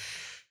plate.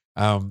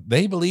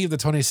 They believe the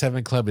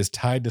 27 Club is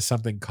tied to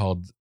something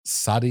called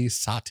Sadi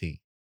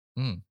Sati.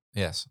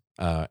 Yes.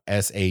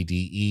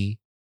 SADESATI.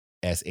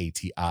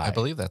 I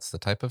believe that's the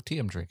type of tea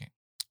I'm drinking.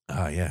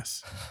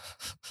 Yes.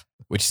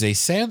 Which is a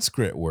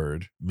Sanskrit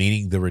word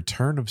meaning the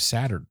return of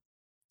Saturn.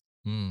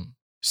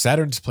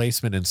 Saturn's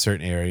placement in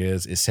certain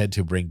areas is said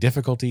to bring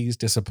difficulties,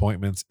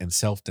 disappointments, and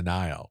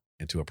self-denial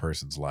into a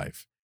person's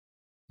life.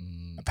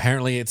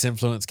 Apparently, its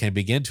influence can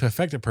begin to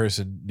affect a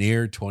person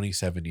near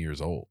 27 years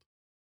old.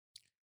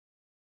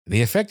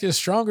 The effect is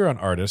stronger on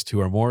artists who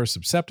are more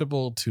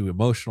susceptible to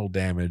emotional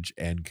damage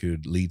and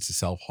could lead to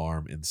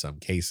self-harm in some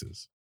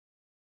cases.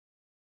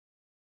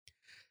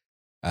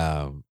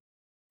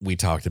 We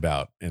talked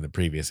about in the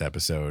previous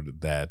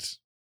episode that,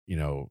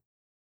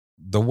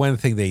 the one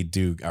thing they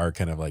do are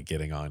kind of like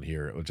getting on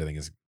here, which I think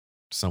is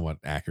somewhat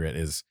accurate,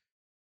 is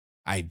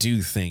I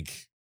do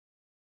think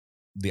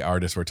the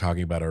artists we're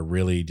talking about are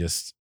really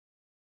just,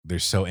 they're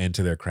so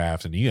into their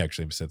craft. And you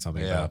actually said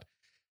something about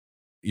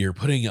you're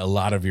putting a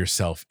lot of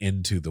yourself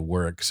into the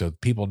work. So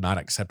people not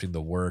accepting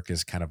the work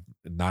is kind of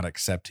not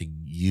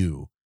accepting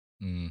you,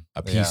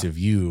 a piece of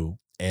you,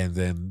 and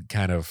then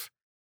kind of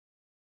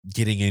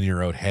getting in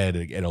your own head.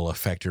 It'll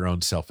affect your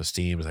own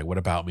self-esteem. It's like, what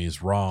about me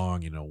is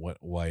wrong?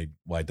 Why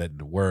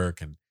didn't it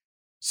work? And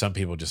some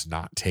people just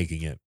not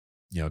taking it,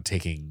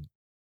 taking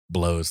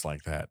blows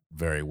like that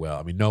very well.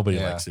 I mean, nobody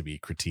likes to be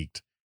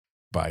critiqued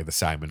by the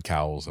Simon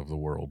Cowells of the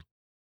world,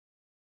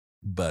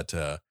 but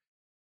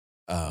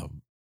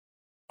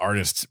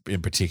artists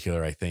in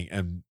particular, I think,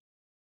 and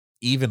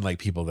even like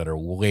people that are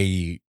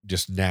way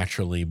just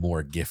naturally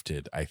more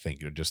gifted, I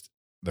think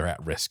they're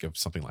at risk of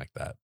something like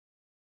that.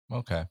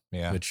 Okay.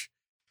 Yeah. Which,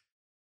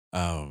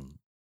 I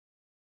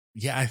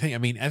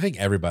think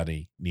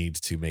everybody needs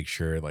to make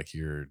sure like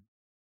you're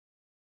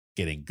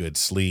getting good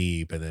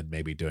sleep and then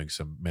maybe doing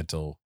some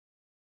mental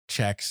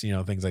checks,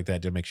 things like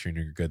that to make sure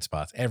you're in your good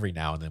spots every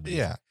now and then.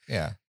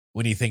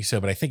 When you think so,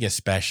 but I think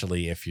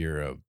especially if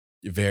you're a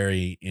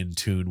very in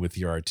tune with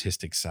your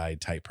artistic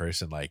side type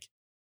person, like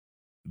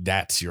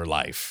that's your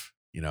life.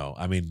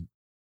 I mean,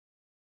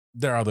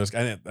 there are those.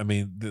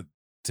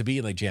 To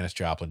be like Janis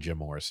Joplin, Jim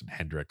Morrison,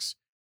 Hendrix,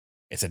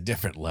 it's a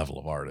different level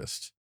of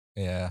artist.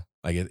 Yeah.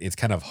 Like it's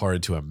kind of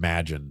hard to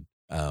imagine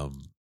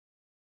um,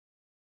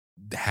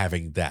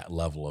 having that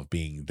level of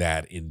being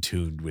that in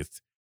tune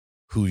with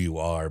who you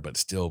are, but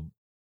still,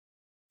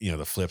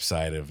 the flip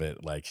side of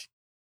it, like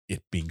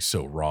it being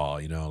so raw,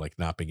 like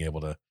not being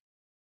able to,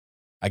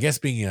 I guess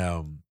being,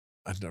 I'm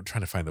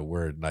trying to find the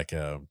word, like,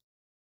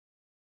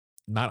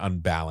 not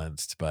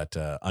unbalanced, but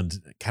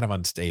kind of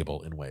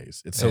unstable in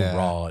ways. It's so Yeah.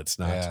 raw. It's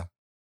not, Yeah.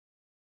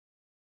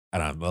 I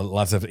don't know,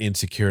 lots of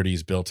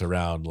insecurities built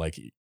around like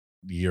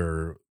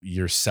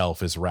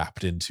yourself is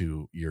wrapped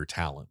into your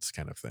talents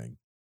kind of thing.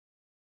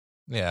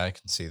 Yeah, I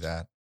can see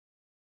that.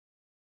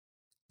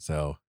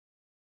 So,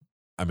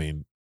 I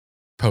mean,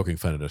 poking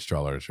fun at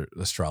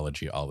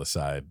astrology all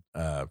aside,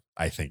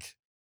 I think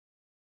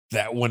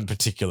that one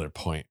particular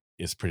point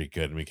is pretty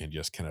good, and we can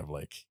just kind of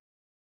like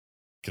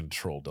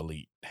control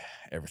delete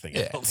everything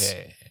Yeah. else.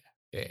 Yeah.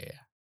 Yeah. Yeah.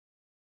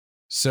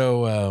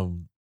 So,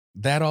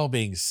 that all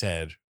being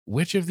said,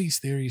 which of these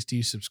theories do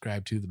you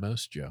subscribe to the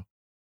most, Joe?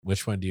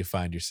 Which one do you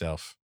find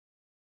yourself?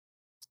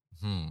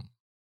 Hmm.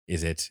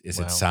 Is it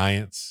Well,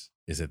 science?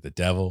 Is it the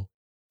devil?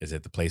 Is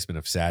it the placement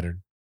of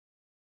Saturn?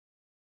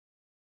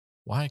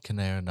 why can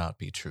there not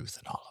be truth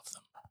in all of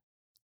them?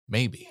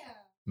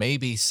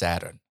 Maybe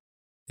Saturn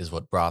is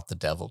what brought the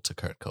devil to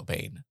Kurt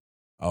Cobain.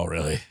 Oh,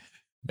 really?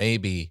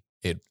 Maybe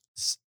it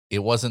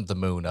wasn't the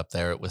moon up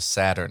there, it was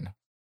Saturn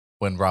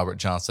when Robert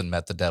Johnson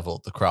met the devil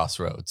at the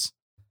crossroads.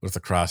 What if the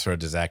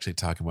crossroads is actually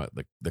talking about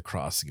the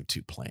crossing of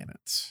two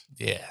planets?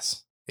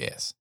 Yes.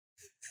 Yes.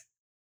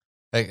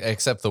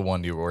 Except the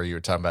one where you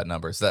were talking about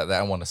numbers.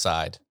 That one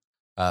aside.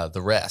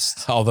 The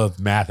rest. All the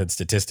math and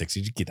statistics,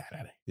 you just get that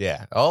out of it.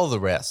 Yeah. All the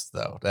rest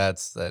though.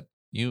 That's that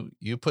you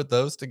put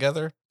those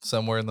together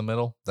somewhere in the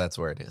middle, that's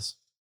where it is.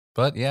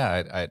 But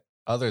yeah, I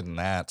other than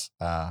that,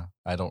 I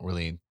don't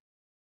really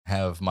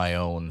have my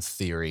own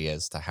theory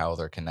as to how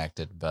they're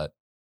connected, but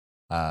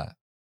uh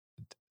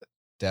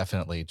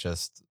definitely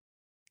just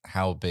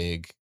how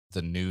big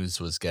the news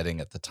was getting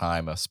at the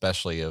time,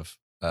 especially of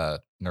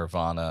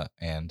Nirvana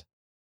and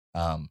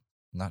um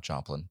not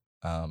Joplin,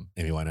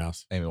 Anyone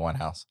else? Amy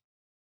Winehouse.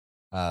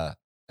 Uh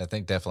I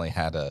think definitely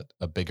had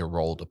a bigger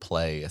role to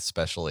play,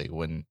 especially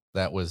when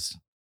that was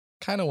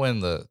kind of when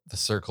the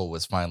circle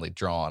was finally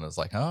drawn. It was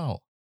like, oh,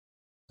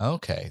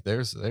 okay,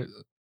 there's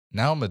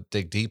now I'm gonna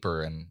dig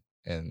deeper and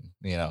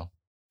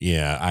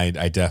Yeah,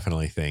 I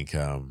definitely think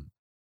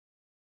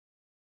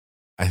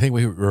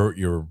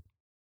your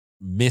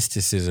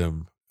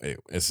mysticism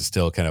is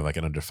still kind of like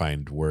an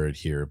undefined word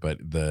here, but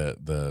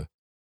the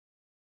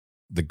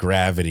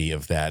gravity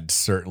of that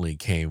certainly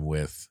came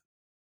with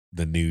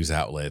the news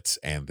outlets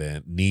and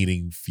then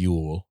needing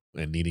fuel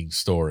and needing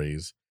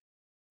stories,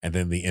 and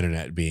then the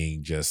internet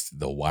being just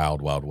the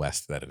wild wild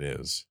west that it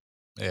is.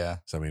 yeah.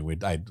 So I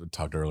mean, I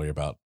talked earlier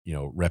about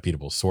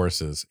reputable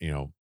sources.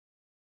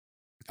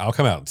 I'll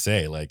come out and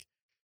say, like,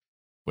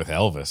 with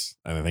Elvis,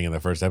 and I think in the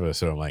first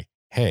episode I'm like,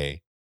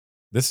 hey,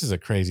 this is a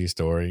crazy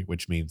story,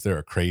 which means there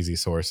are crazy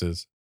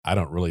sources. I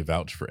don't really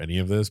vouch for any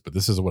of this, but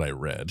this is what I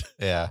read.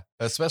 Yeah,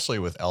 especially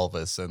with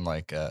Elvis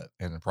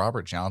and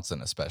Robert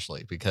Johnson,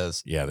 especially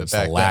because Yeah, there's a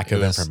back then lack it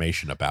of was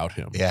information about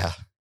him. yeah,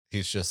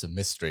 he's just a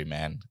mystery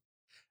man.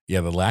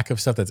 Yeah, the lack of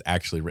stuff that's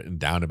actually written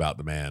down about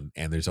the man,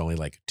 and there's only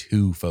like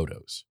 2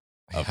 photos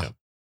of Yeah. him.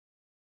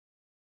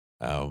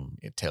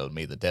 You're telling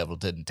me the devil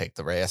didn't take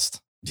the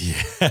rest?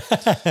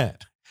 Yeah.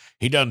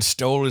 He done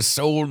stole his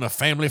soul in a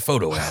family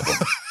photo album.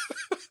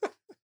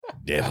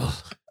 Devil.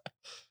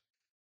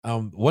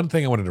 One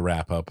thing I wanted to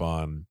wrap up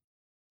on,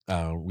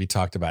 we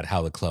talked about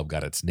how the club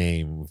got its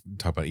name. We'll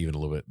talk about even a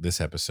little bit this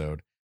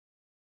episode.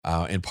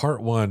 In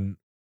part 1,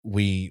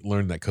 we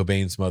learned that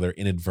Cobain's mother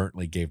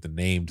inadvertently gave the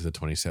name to the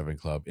 27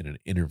 Club in an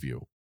interview.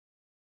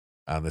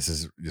 This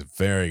is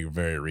very,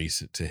 very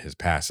recent to his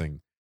passing.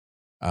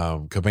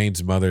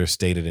 Cobain's mother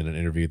stated in an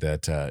interview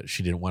that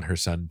she didn't want her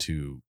son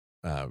to,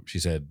 she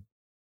said,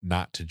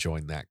 not to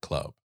join that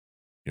club.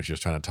 She was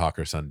trying to talk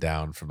her son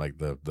down from like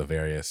the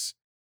various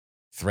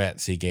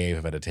threats he gave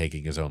about it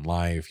taking his own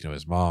life.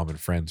 His mom and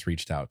friends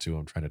reached out to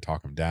him trying to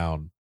talk him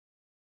down.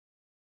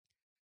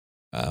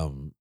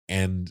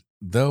 And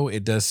though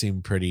it does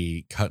seem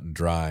pretty cut and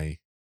dry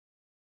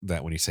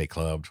that when you say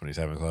club,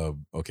 27 Club,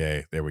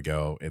 okay, there we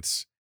go.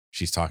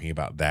 She's talking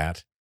about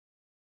that.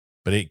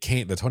 But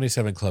the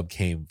 27 Club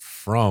came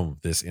from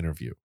this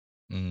interview.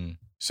 Mm,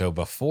 So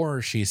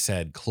before she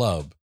said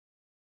club,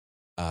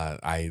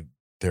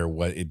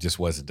 it just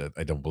wasn't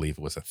I don't believe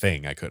it was a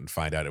thing. I couldn't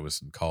find out it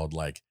was called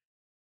like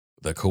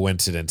the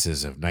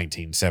coincidences of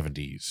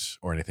 1970s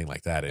or anything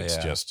like that. It's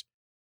Yeah. just,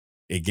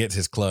 it gets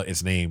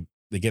its name.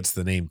 It gets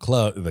the name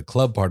club, the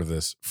club part of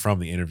this from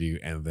the interview.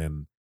 And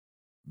then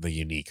the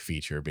unique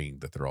feature being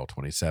that they're all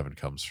 27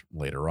 comes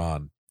later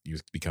on.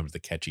 It becomes the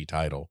catchy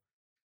title.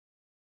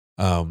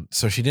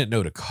 So she didn't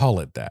know to call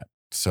it that.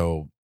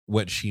 So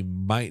what she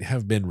might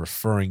have been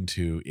referring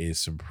to is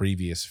some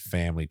previous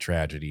family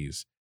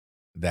tragedies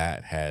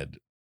that had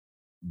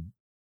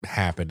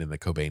happened in the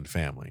Cobain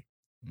family.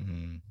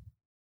 mm,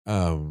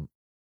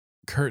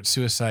 Kurt's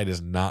suicide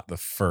is not the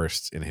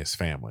first in his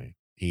family.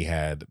 He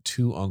had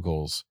 2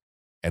 uncles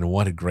and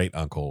one a great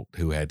uncle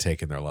who had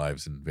taken their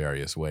lives in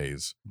various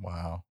ways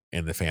Wow.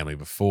 in the family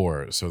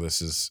before. So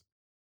this is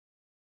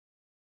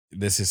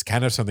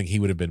kind of something he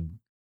would have been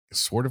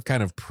sort of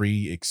kind of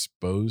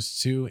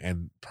pre-exposed to,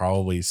 and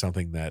probably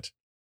something that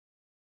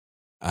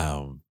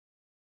um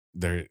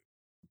there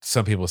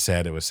some people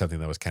said it was something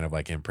that was kind of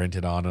like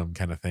imprinted on him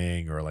kind of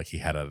thing, or like he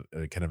had a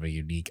kind of a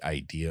unique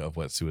idea of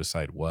what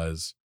suicide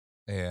was.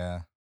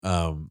 Yeah.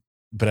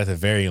 But at the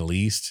very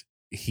least,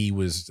 he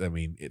was, I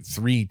mean,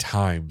 three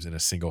times in a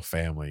single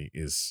family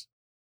is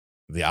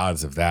the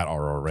odds of that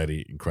are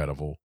already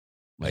incredible,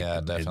 like Yeah,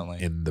 in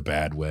definitely. in the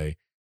bad way.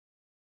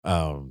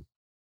 Um,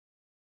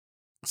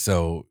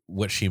 so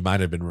what she might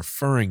have been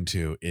referring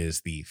to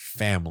is the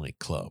family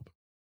club.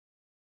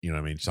 You know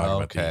what I mean? She's talking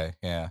about the Okay.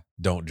 Yeah.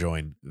 don't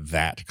join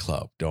that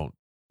club. Don't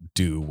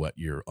do what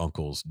your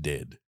uncles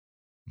did.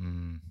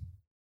 Mm.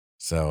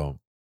 So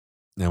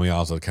then we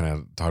also kind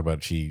of talked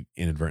about she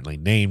inadvertently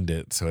named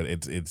it. So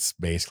it's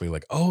basically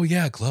like, oh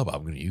yeah, club,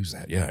 I'm gonna use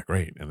that. Yeah,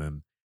 great. And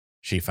then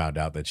she found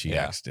out that she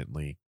Yeah.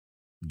 accidentally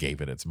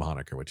gave it its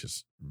moniker, which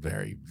is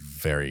very,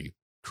 very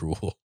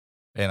cruel.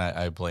 And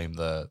I blame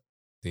the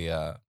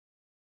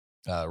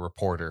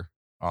reporter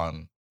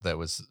on that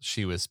was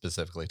she was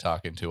specifically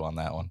talking to on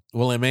that one.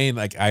 Well, it may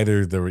like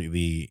either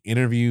the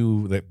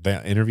interview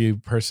that interview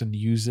person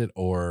used it,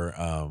 or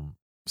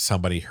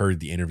somebody heard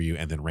the interview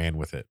and then ran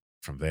with it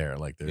from there.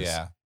 Like there's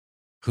Yeah.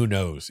 who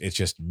knows? It's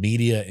just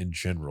media in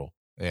general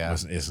Yeah.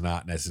 is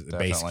not necessarily.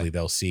 Definitely. Basically,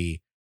 they'll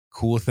see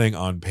cool thing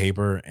on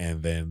paper,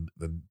 and then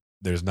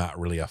there's not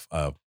really a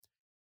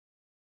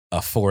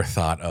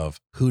forethought of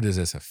who does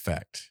this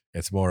affect.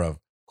 It's more of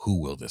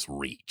who will this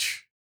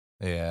reach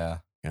Yeah.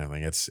 kind of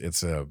thing.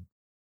 It's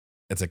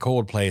a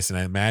cold place, and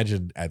I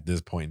imagine at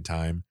this point in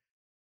time,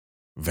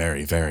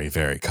 very, very,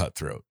 very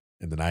cutthroat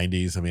in the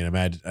 90s. I mean,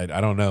 imagine,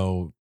 I don't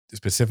know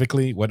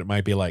specifically what it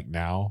might be like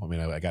now. I mean,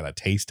 I got a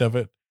taste of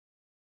it,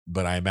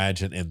 but I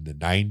imagine in the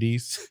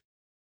 90s,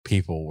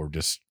 people were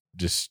just,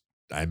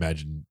 I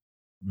imagine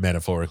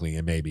metaphorically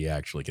and maybe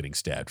actually getting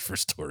stabbed for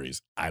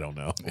stories. I don't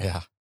know.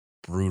 Yeah.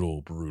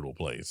 Brutal, brutal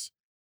place.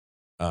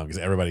 Because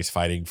everybody's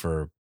fighting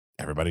for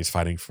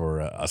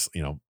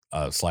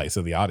a slice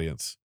of the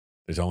audience.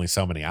 There's only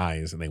so many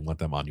eyes, and they want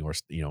them on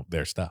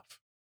their stuff.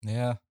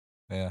 Yeah.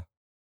 Yeah.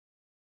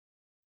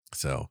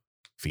 So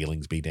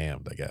feelings be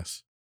damned, I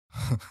guess.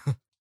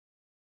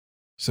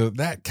 So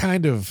that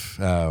kind of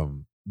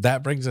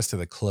that brings us to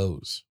the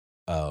close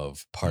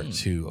of part Hmm.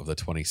 2 of the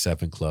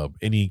 27 Club.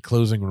 Any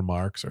closing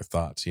remarks or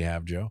thoughts you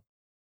have, Joe?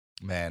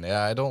 Man,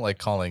 yeah, I don't like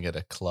calling it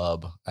a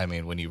club. I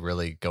mean, when you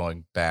really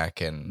going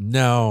back and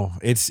No,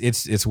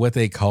 it's what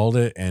they called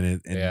it,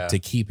 and yeah, to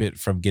keep it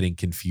from getting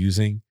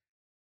confusing.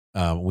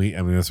 I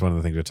mean that's one of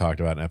the things we talked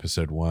about in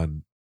episode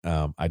 1.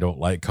 I don't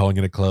like calling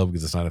it a club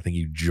because it's not a thing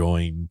you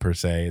join per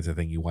se. It's a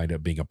thing you wind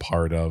up being a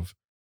part of.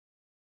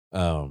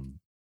 Um,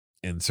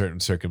 in certain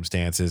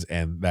circumstances,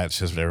 and that's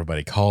just what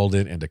everybody called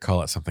it, and to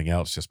call it something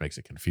else just makes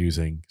it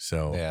confusing.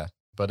 So yeah.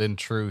 But in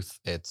truth,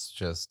 it's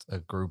just a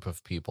group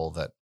of people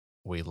that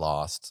we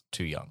lost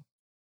too young.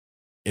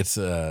 it's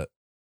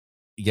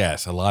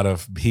yes, a lot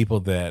of people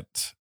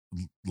that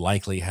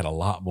likely had a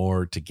lot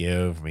more to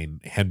give. I mean,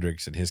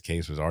 Hendrix in his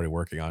case was already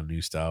working on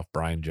new stuff.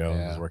 Brian Jones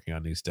was Yeah. working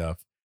on new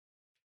stuff.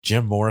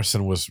 Jim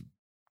Morrison was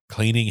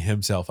cleaning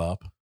himself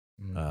up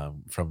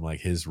Mm. from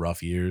like his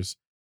rough years.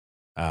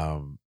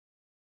 Um,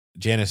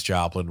 Janis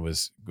Joplin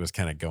was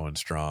kind of going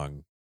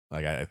strong.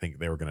 Like I think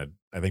they were gonna.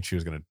 I think she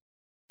was gonna.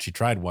 She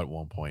tried at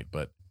one point,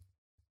 but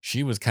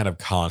she was kind of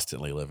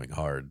constantly living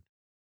hard.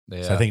 So I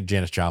Yeah. think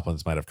Janis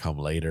Joplin's might have come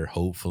later,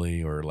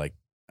 hopefully, or like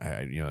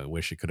I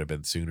wish it could have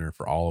been sooner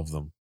for all of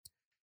them.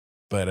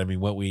 But I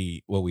mean, what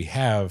we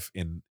have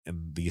in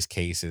these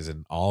cases,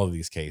 in all of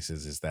these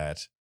cases, is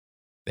that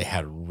they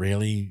had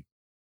really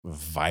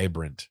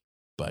vibrant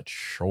but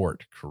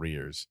short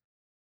careers,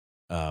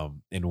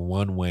 in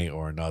one way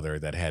or another,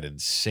 that had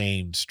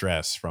insane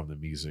stress from the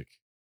music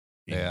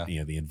in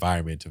Yeah. the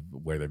environment of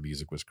where their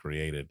music was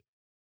created.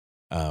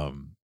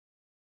 Um,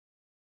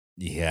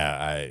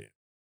 yeah,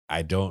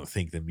 I don't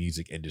think the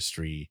music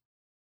industry.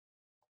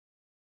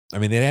 I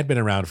mean, they had been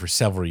around for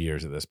several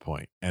years at this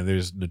point, and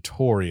there's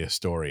notorious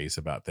stories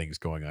about things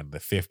going on in the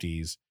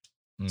 50s,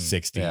 Mm.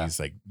 Yeah. 60s,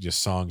 like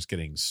just songs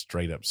getting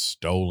straight up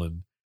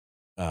stolen.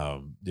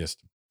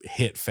 Just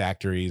hit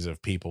factories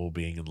of people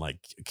being in like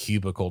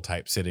cubicle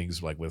type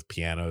sittings, like with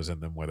pianos in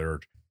them, where they're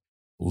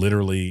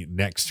literally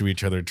next to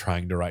each other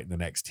trying to write the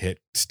next hit,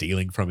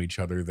 stealing from each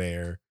other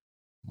there.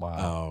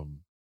 Wow. Um,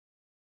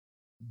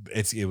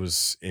 it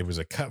was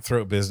a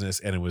cutthroat business,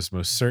 and it was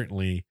most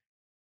certainly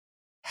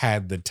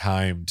had the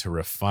time to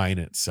refine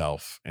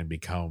itself and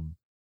become,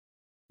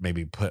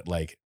 maybe put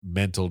like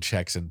mental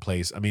checks in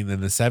place. I mean, in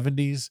the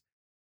 70s,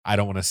 I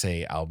don't want to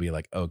say I'll be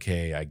like,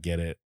 okay, I get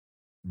it.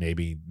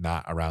 Maybe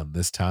not around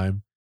this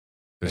time.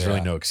 There's really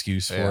Yeah. no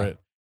excuse for Yeah. it.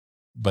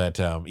 But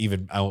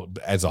even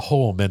as a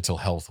whole, mental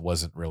health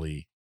wasn't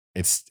really.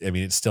 I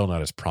mean, it's still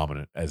not as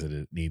prominent as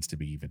it needs to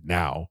be even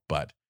now.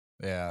 But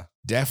Yeah.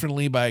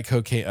 Definitely by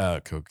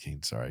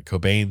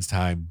Cobain's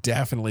time.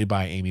 Definitely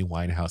by Amy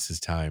Winehouse's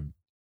time.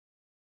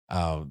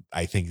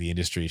 I think the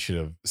industry should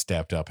have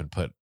stepped up and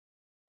put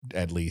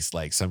at least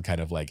like some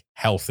kind of like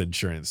health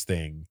insurance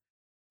thing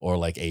or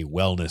like a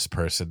wellness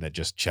person that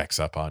just checks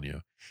up on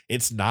you.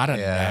 It's not a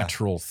Yeah.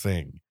 natural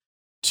thing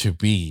to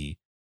be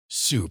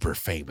super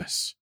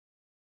famous.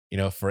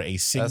 For a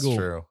That's single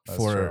true.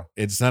 That's true.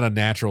 it's not a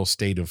natural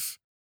state of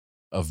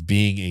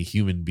being a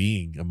human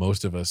being. And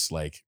most of us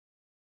like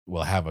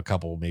will have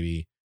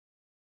maybe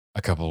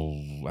a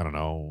couple, I don't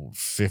know,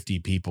 50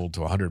 people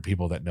to 100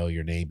 people that know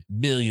your name.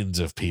 Millions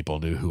of people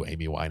knew who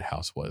Amy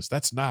Winehouse was.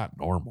 That's not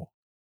normal.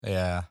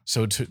 Yeah.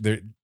 So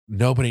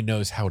nobody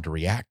knows how to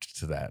react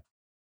to that.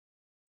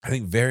 I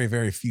think very,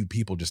 very few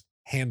people just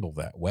handle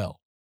that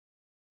well.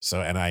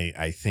 So, and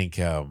I think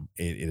it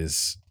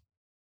is,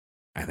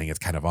 I think it's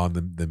kind of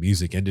on the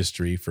music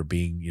industry for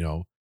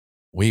being,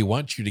 we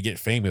want you to get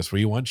famous.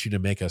 We want you to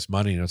make us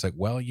money. And it's like,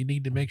 well, you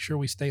need to make sure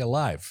we stay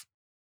alive.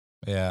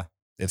 Yeah.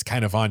 It's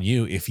kind of on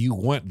you. If you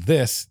want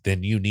this,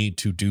 then you need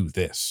to do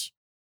this.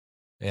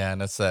 Yeah.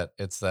 And it's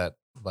that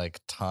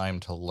like time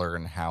to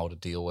learn how to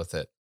deal with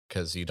it,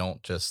 because you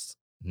don't just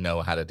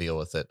know how to deal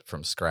with it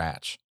from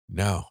scratch.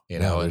 No,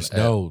 And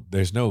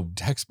there's no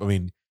text. I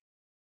mean,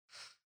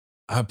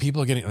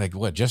 people are getting like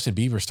what Justin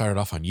Bieber started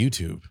off on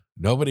YouTube.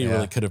 Nobody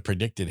really could have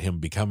predicted him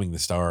becoming the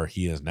star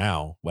he is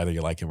now, whether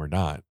you like him or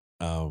not.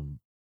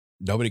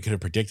 Nobody could have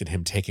predicted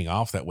him taking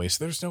off that way.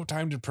 So there's no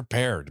time to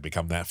prepare to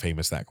become that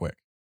famous that quick.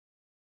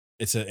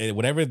 It's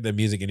whatever the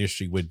music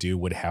industry would do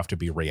would have to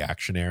be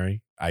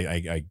reactionary.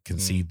 I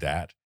concede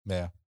that.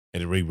 Yeah.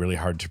 It'd be really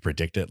hard to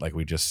predict it, like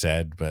we just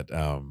said, but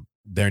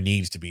there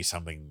needs to be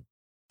something.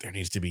 There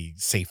needs to be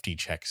safety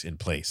checks in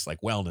place,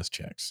 like wellness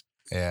checks.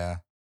 Yeah.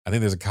 I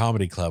think there's a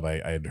comedy club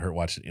I had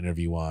watched an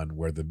interview on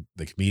where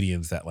the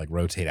comedians that like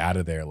rotate out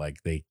of there, like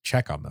they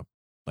check on them.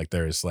 Like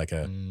there's like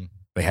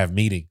they have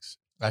meetings.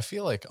 I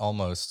feel like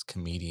almost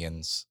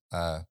comedians,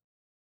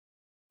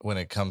 when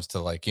it comes to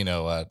like,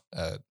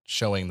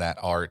 showing that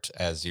art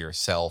as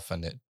yourself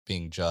and it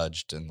being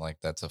judged and like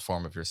that's a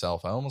form of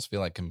yourself. I almost feel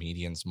like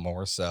comedians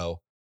more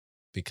so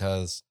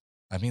because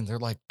I mean, they're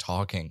like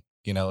talking,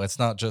 it's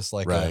not just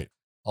like Right.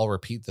 I'll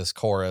repeat this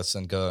chorus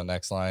and go to the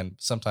next line.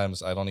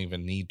 Sometimes I don't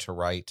even need to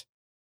write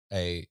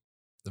a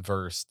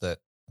verse that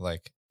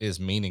like is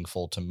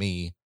meaningful to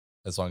me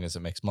as long as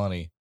it makes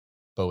money.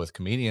 But with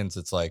comedians,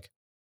 it's like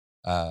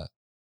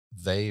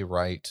they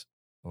write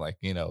like,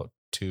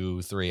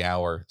 2-3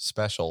 hour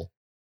special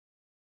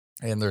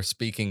and they're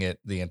speaking it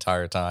the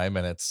entire time.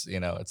 And it's,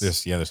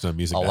 There's no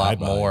music a to lot hide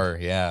behind. more.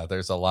 Yeah.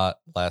 There's a lot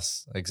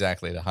less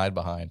exactly to hide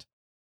behind.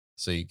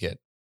 So you get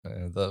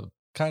the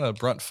kind of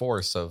brunt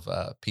force of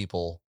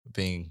people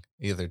being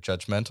either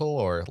judgmental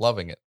or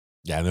loving it.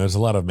 Yeah, and there's a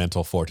lot of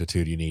mental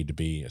fortitude you need to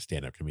be a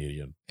stand-up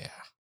comedian. Yeah.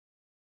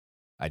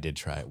 I did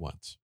try it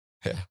once.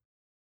 Yeah.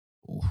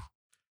 Ooh.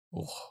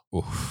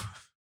 Ooh.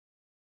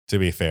 To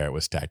be fair, it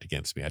was stacked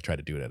against me. I tried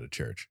to do it at a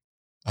church.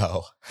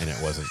 Oh. And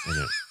it wasn't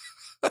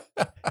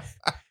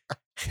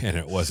and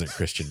it wasn't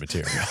Christian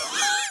material.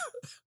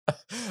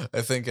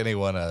 I think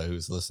anyone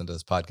who's listened to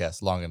this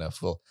podcast long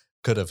enough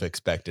could have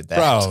expected that.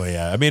 Probably,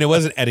 yeah. I mean, it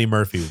wasn't Eddie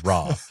Murphy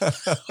raw,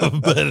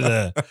 but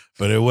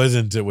it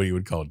wasn't what you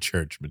would call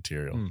church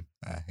material.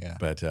 Yeah.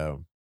 But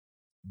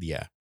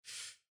yeah,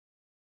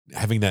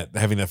 having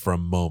that for a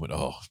moment,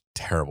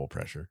 terrible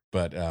pressure.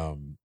 But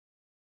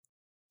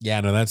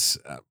yeah, no, that's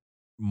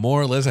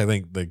more or less. I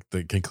think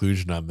the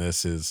conclusion on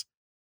this is,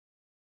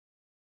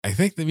 I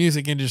think the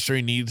music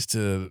industry needs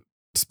to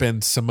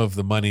spend some of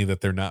the money that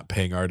they're not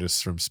paying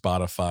artists from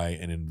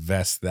Spotify and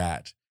invest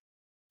that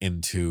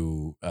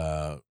into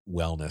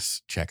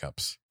wellness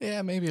checkups.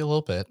 Yeah, maybe a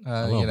little bit.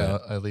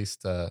 At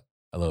least a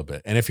little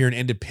bit. And if you're an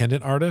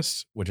independent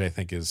artist, which I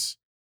think is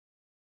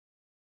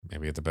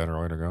maybe it's a better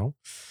way to go,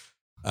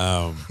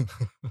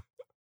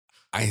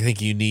 I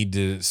think you need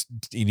to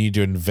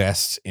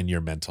invest in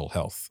your mental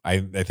health. I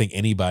think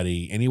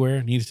anybody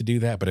anywhere needs to do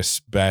that, but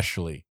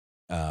especially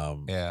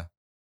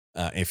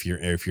if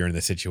you're in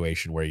the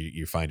situation where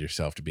you find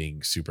yourself to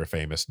being super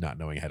famous, not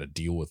knowing how to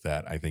deal with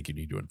that, I think you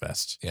need to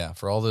invest. Yeah,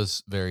 for all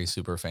those very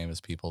super famous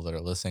people that are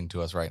listening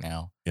to us right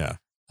now. Yeah.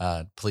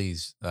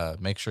 Please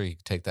make sure you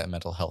take that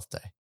mental health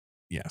day.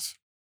 Yes.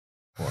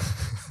 Or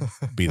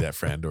be that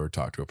friend or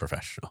talk to a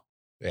professional.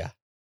 Yeah.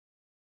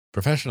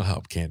 Professional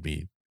help can't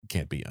be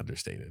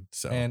understated.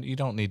 So, and you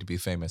don't need to be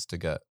famous to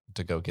go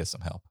get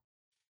some help.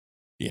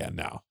 Yeah,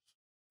 no.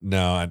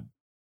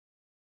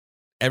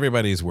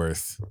 Everybody's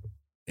worth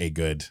a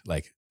good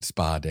like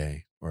spa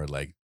day or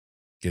like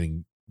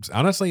getting.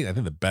 Honestly, I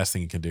think the best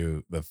thing you can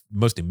do, the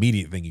most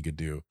immediate thing you could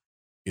do,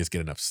 is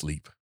get enough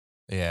sleep.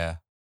 Yeah.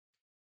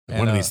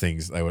 One of these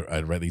things,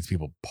 I'd read these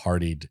people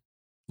partied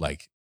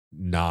like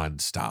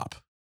nonstop.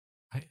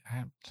 I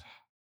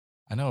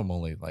know I'm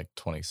only like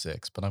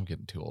 26, but I'm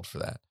getting too old for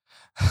that.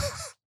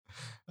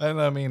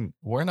 And I mean,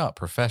 we're not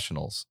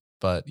professionals,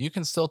 but you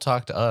can still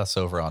talk to us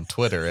over on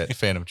Twitter at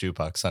Phantom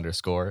Jukebox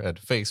 _,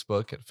 at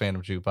Facebook at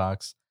Phantom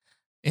Jukebox.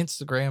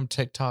 Instagram,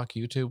 TikTok,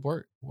 YouTube.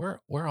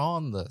 We're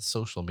on the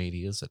social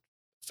medias at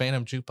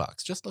Phantom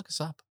Jukebox. Just look us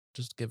up.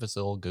 Just give us a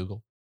little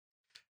Google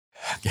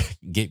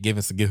Give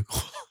us a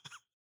Google.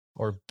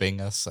 or Bing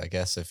us, I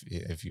guess,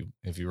 if you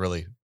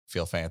really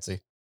feel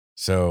fancy.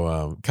 So,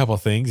 a couple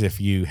of things.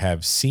 If you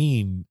have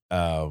seen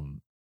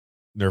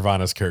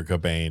Nirvana's Kurt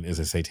Cobain is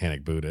a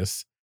Satanic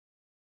Buddhist,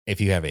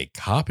 if you have a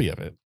copy of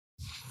it,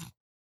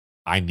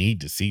 I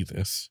need to see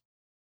this.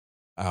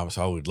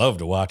 So I would love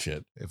to watch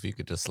it. If you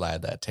could just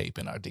slide that tape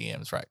in our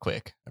DMs right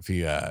quick.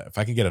 If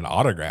I can get an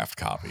autographed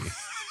copy,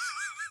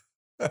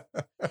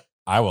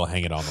 I will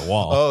hang it on the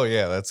wall. Oh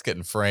yeah, that's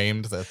getting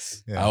framed.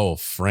 I will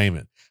frame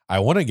it. I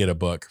want to get a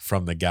book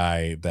from the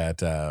guy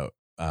that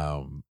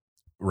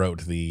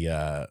wrote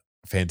the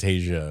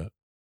Fantasia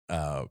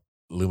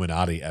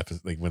Illuminati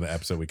episode, like when the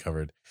episode we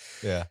covered.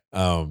 Yeah.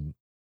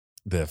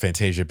 The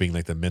Fantasia being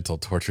like the mental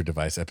torture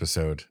device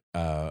episode.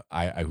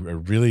 I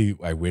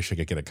wish I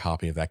could get a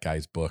copy of that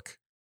guy's book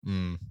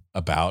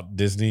about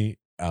Disney.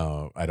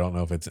 I don't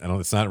know if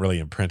it's not really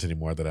in print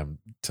anymore that I'm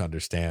to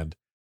understand,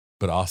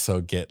 but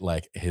also get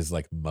like his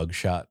like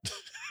mugshot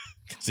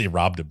because he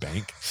robbed a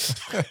bank.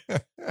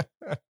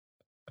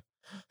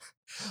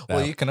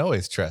 Well, you can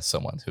always trust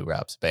someone who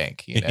robs a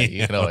bank. You know,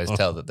 you can always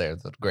tell that they're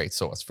the great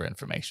source for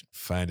information.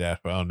 Find out.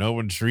 Well, no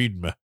one's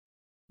reading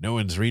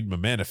my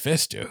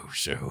manifesto,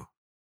 so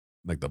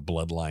like the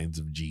bloodlines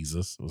of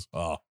Jesus.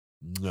 I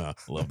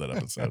love that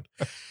episode.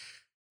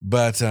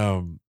 But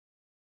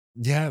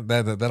yeah,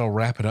 that'll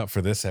wrap it up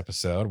for this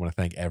episode. I want to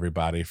thank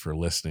everybody for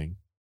listening.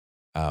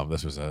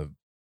 This was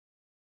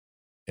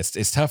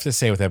it's tough to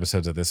say with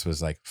episodes that this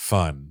was like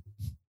fun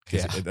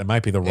because it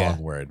might be the wrong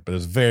word, but it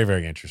was very,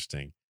 very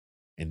interesting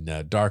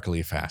and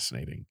darkly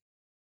fascinating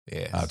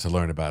to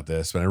learn about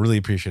this. But I really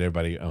appreciate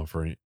everybody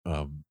for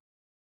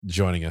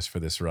joining us for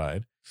this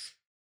ride.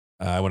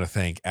 I want to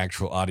thank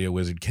actual audio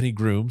wizard Kenny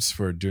Grooms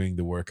for doing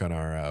the work on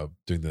our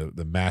doing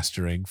the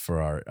mastering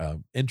for our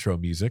intro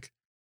music.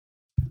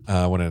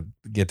 I want to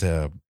get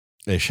a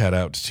shout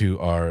out to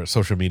our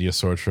social media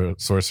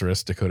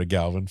sorceress Dakota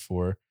Galvin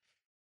for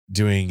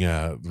doing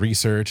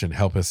research and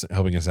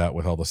helping us out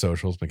with all the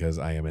socials because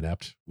I am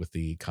inept with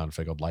the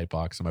configured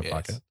lightbox in my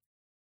pocket.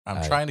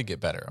 I'm trying to get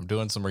better. I'm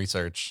doing some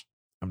research.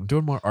 I'm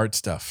doing more art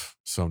stuff,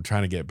 so I'm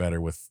trying to get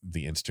better with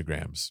the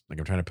Instagrams. Like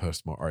I'm trying to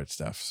post more art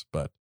stuffs,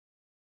 but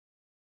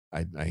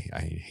I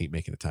hate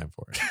making the time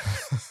for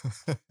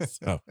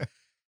it.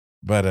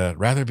 But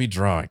rather be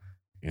drawing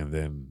and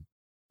then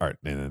art,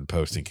 and then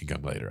posting can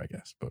come later, I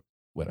guess. But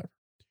whatever.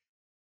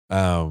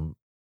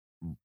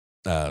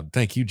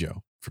 Thank you,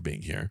 Joe, for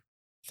being here.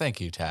 Thank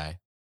you, Ty.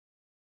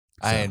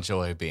 I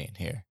enjoy being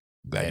here.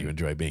 Glad you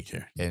enjoy being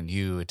here. And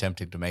you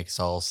attempting to make us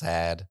all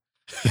sad.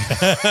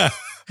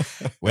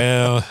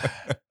 Well,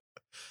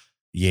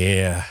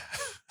 yeah.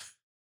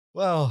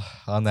 Well,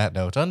 on that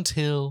note,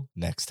 until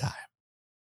next time.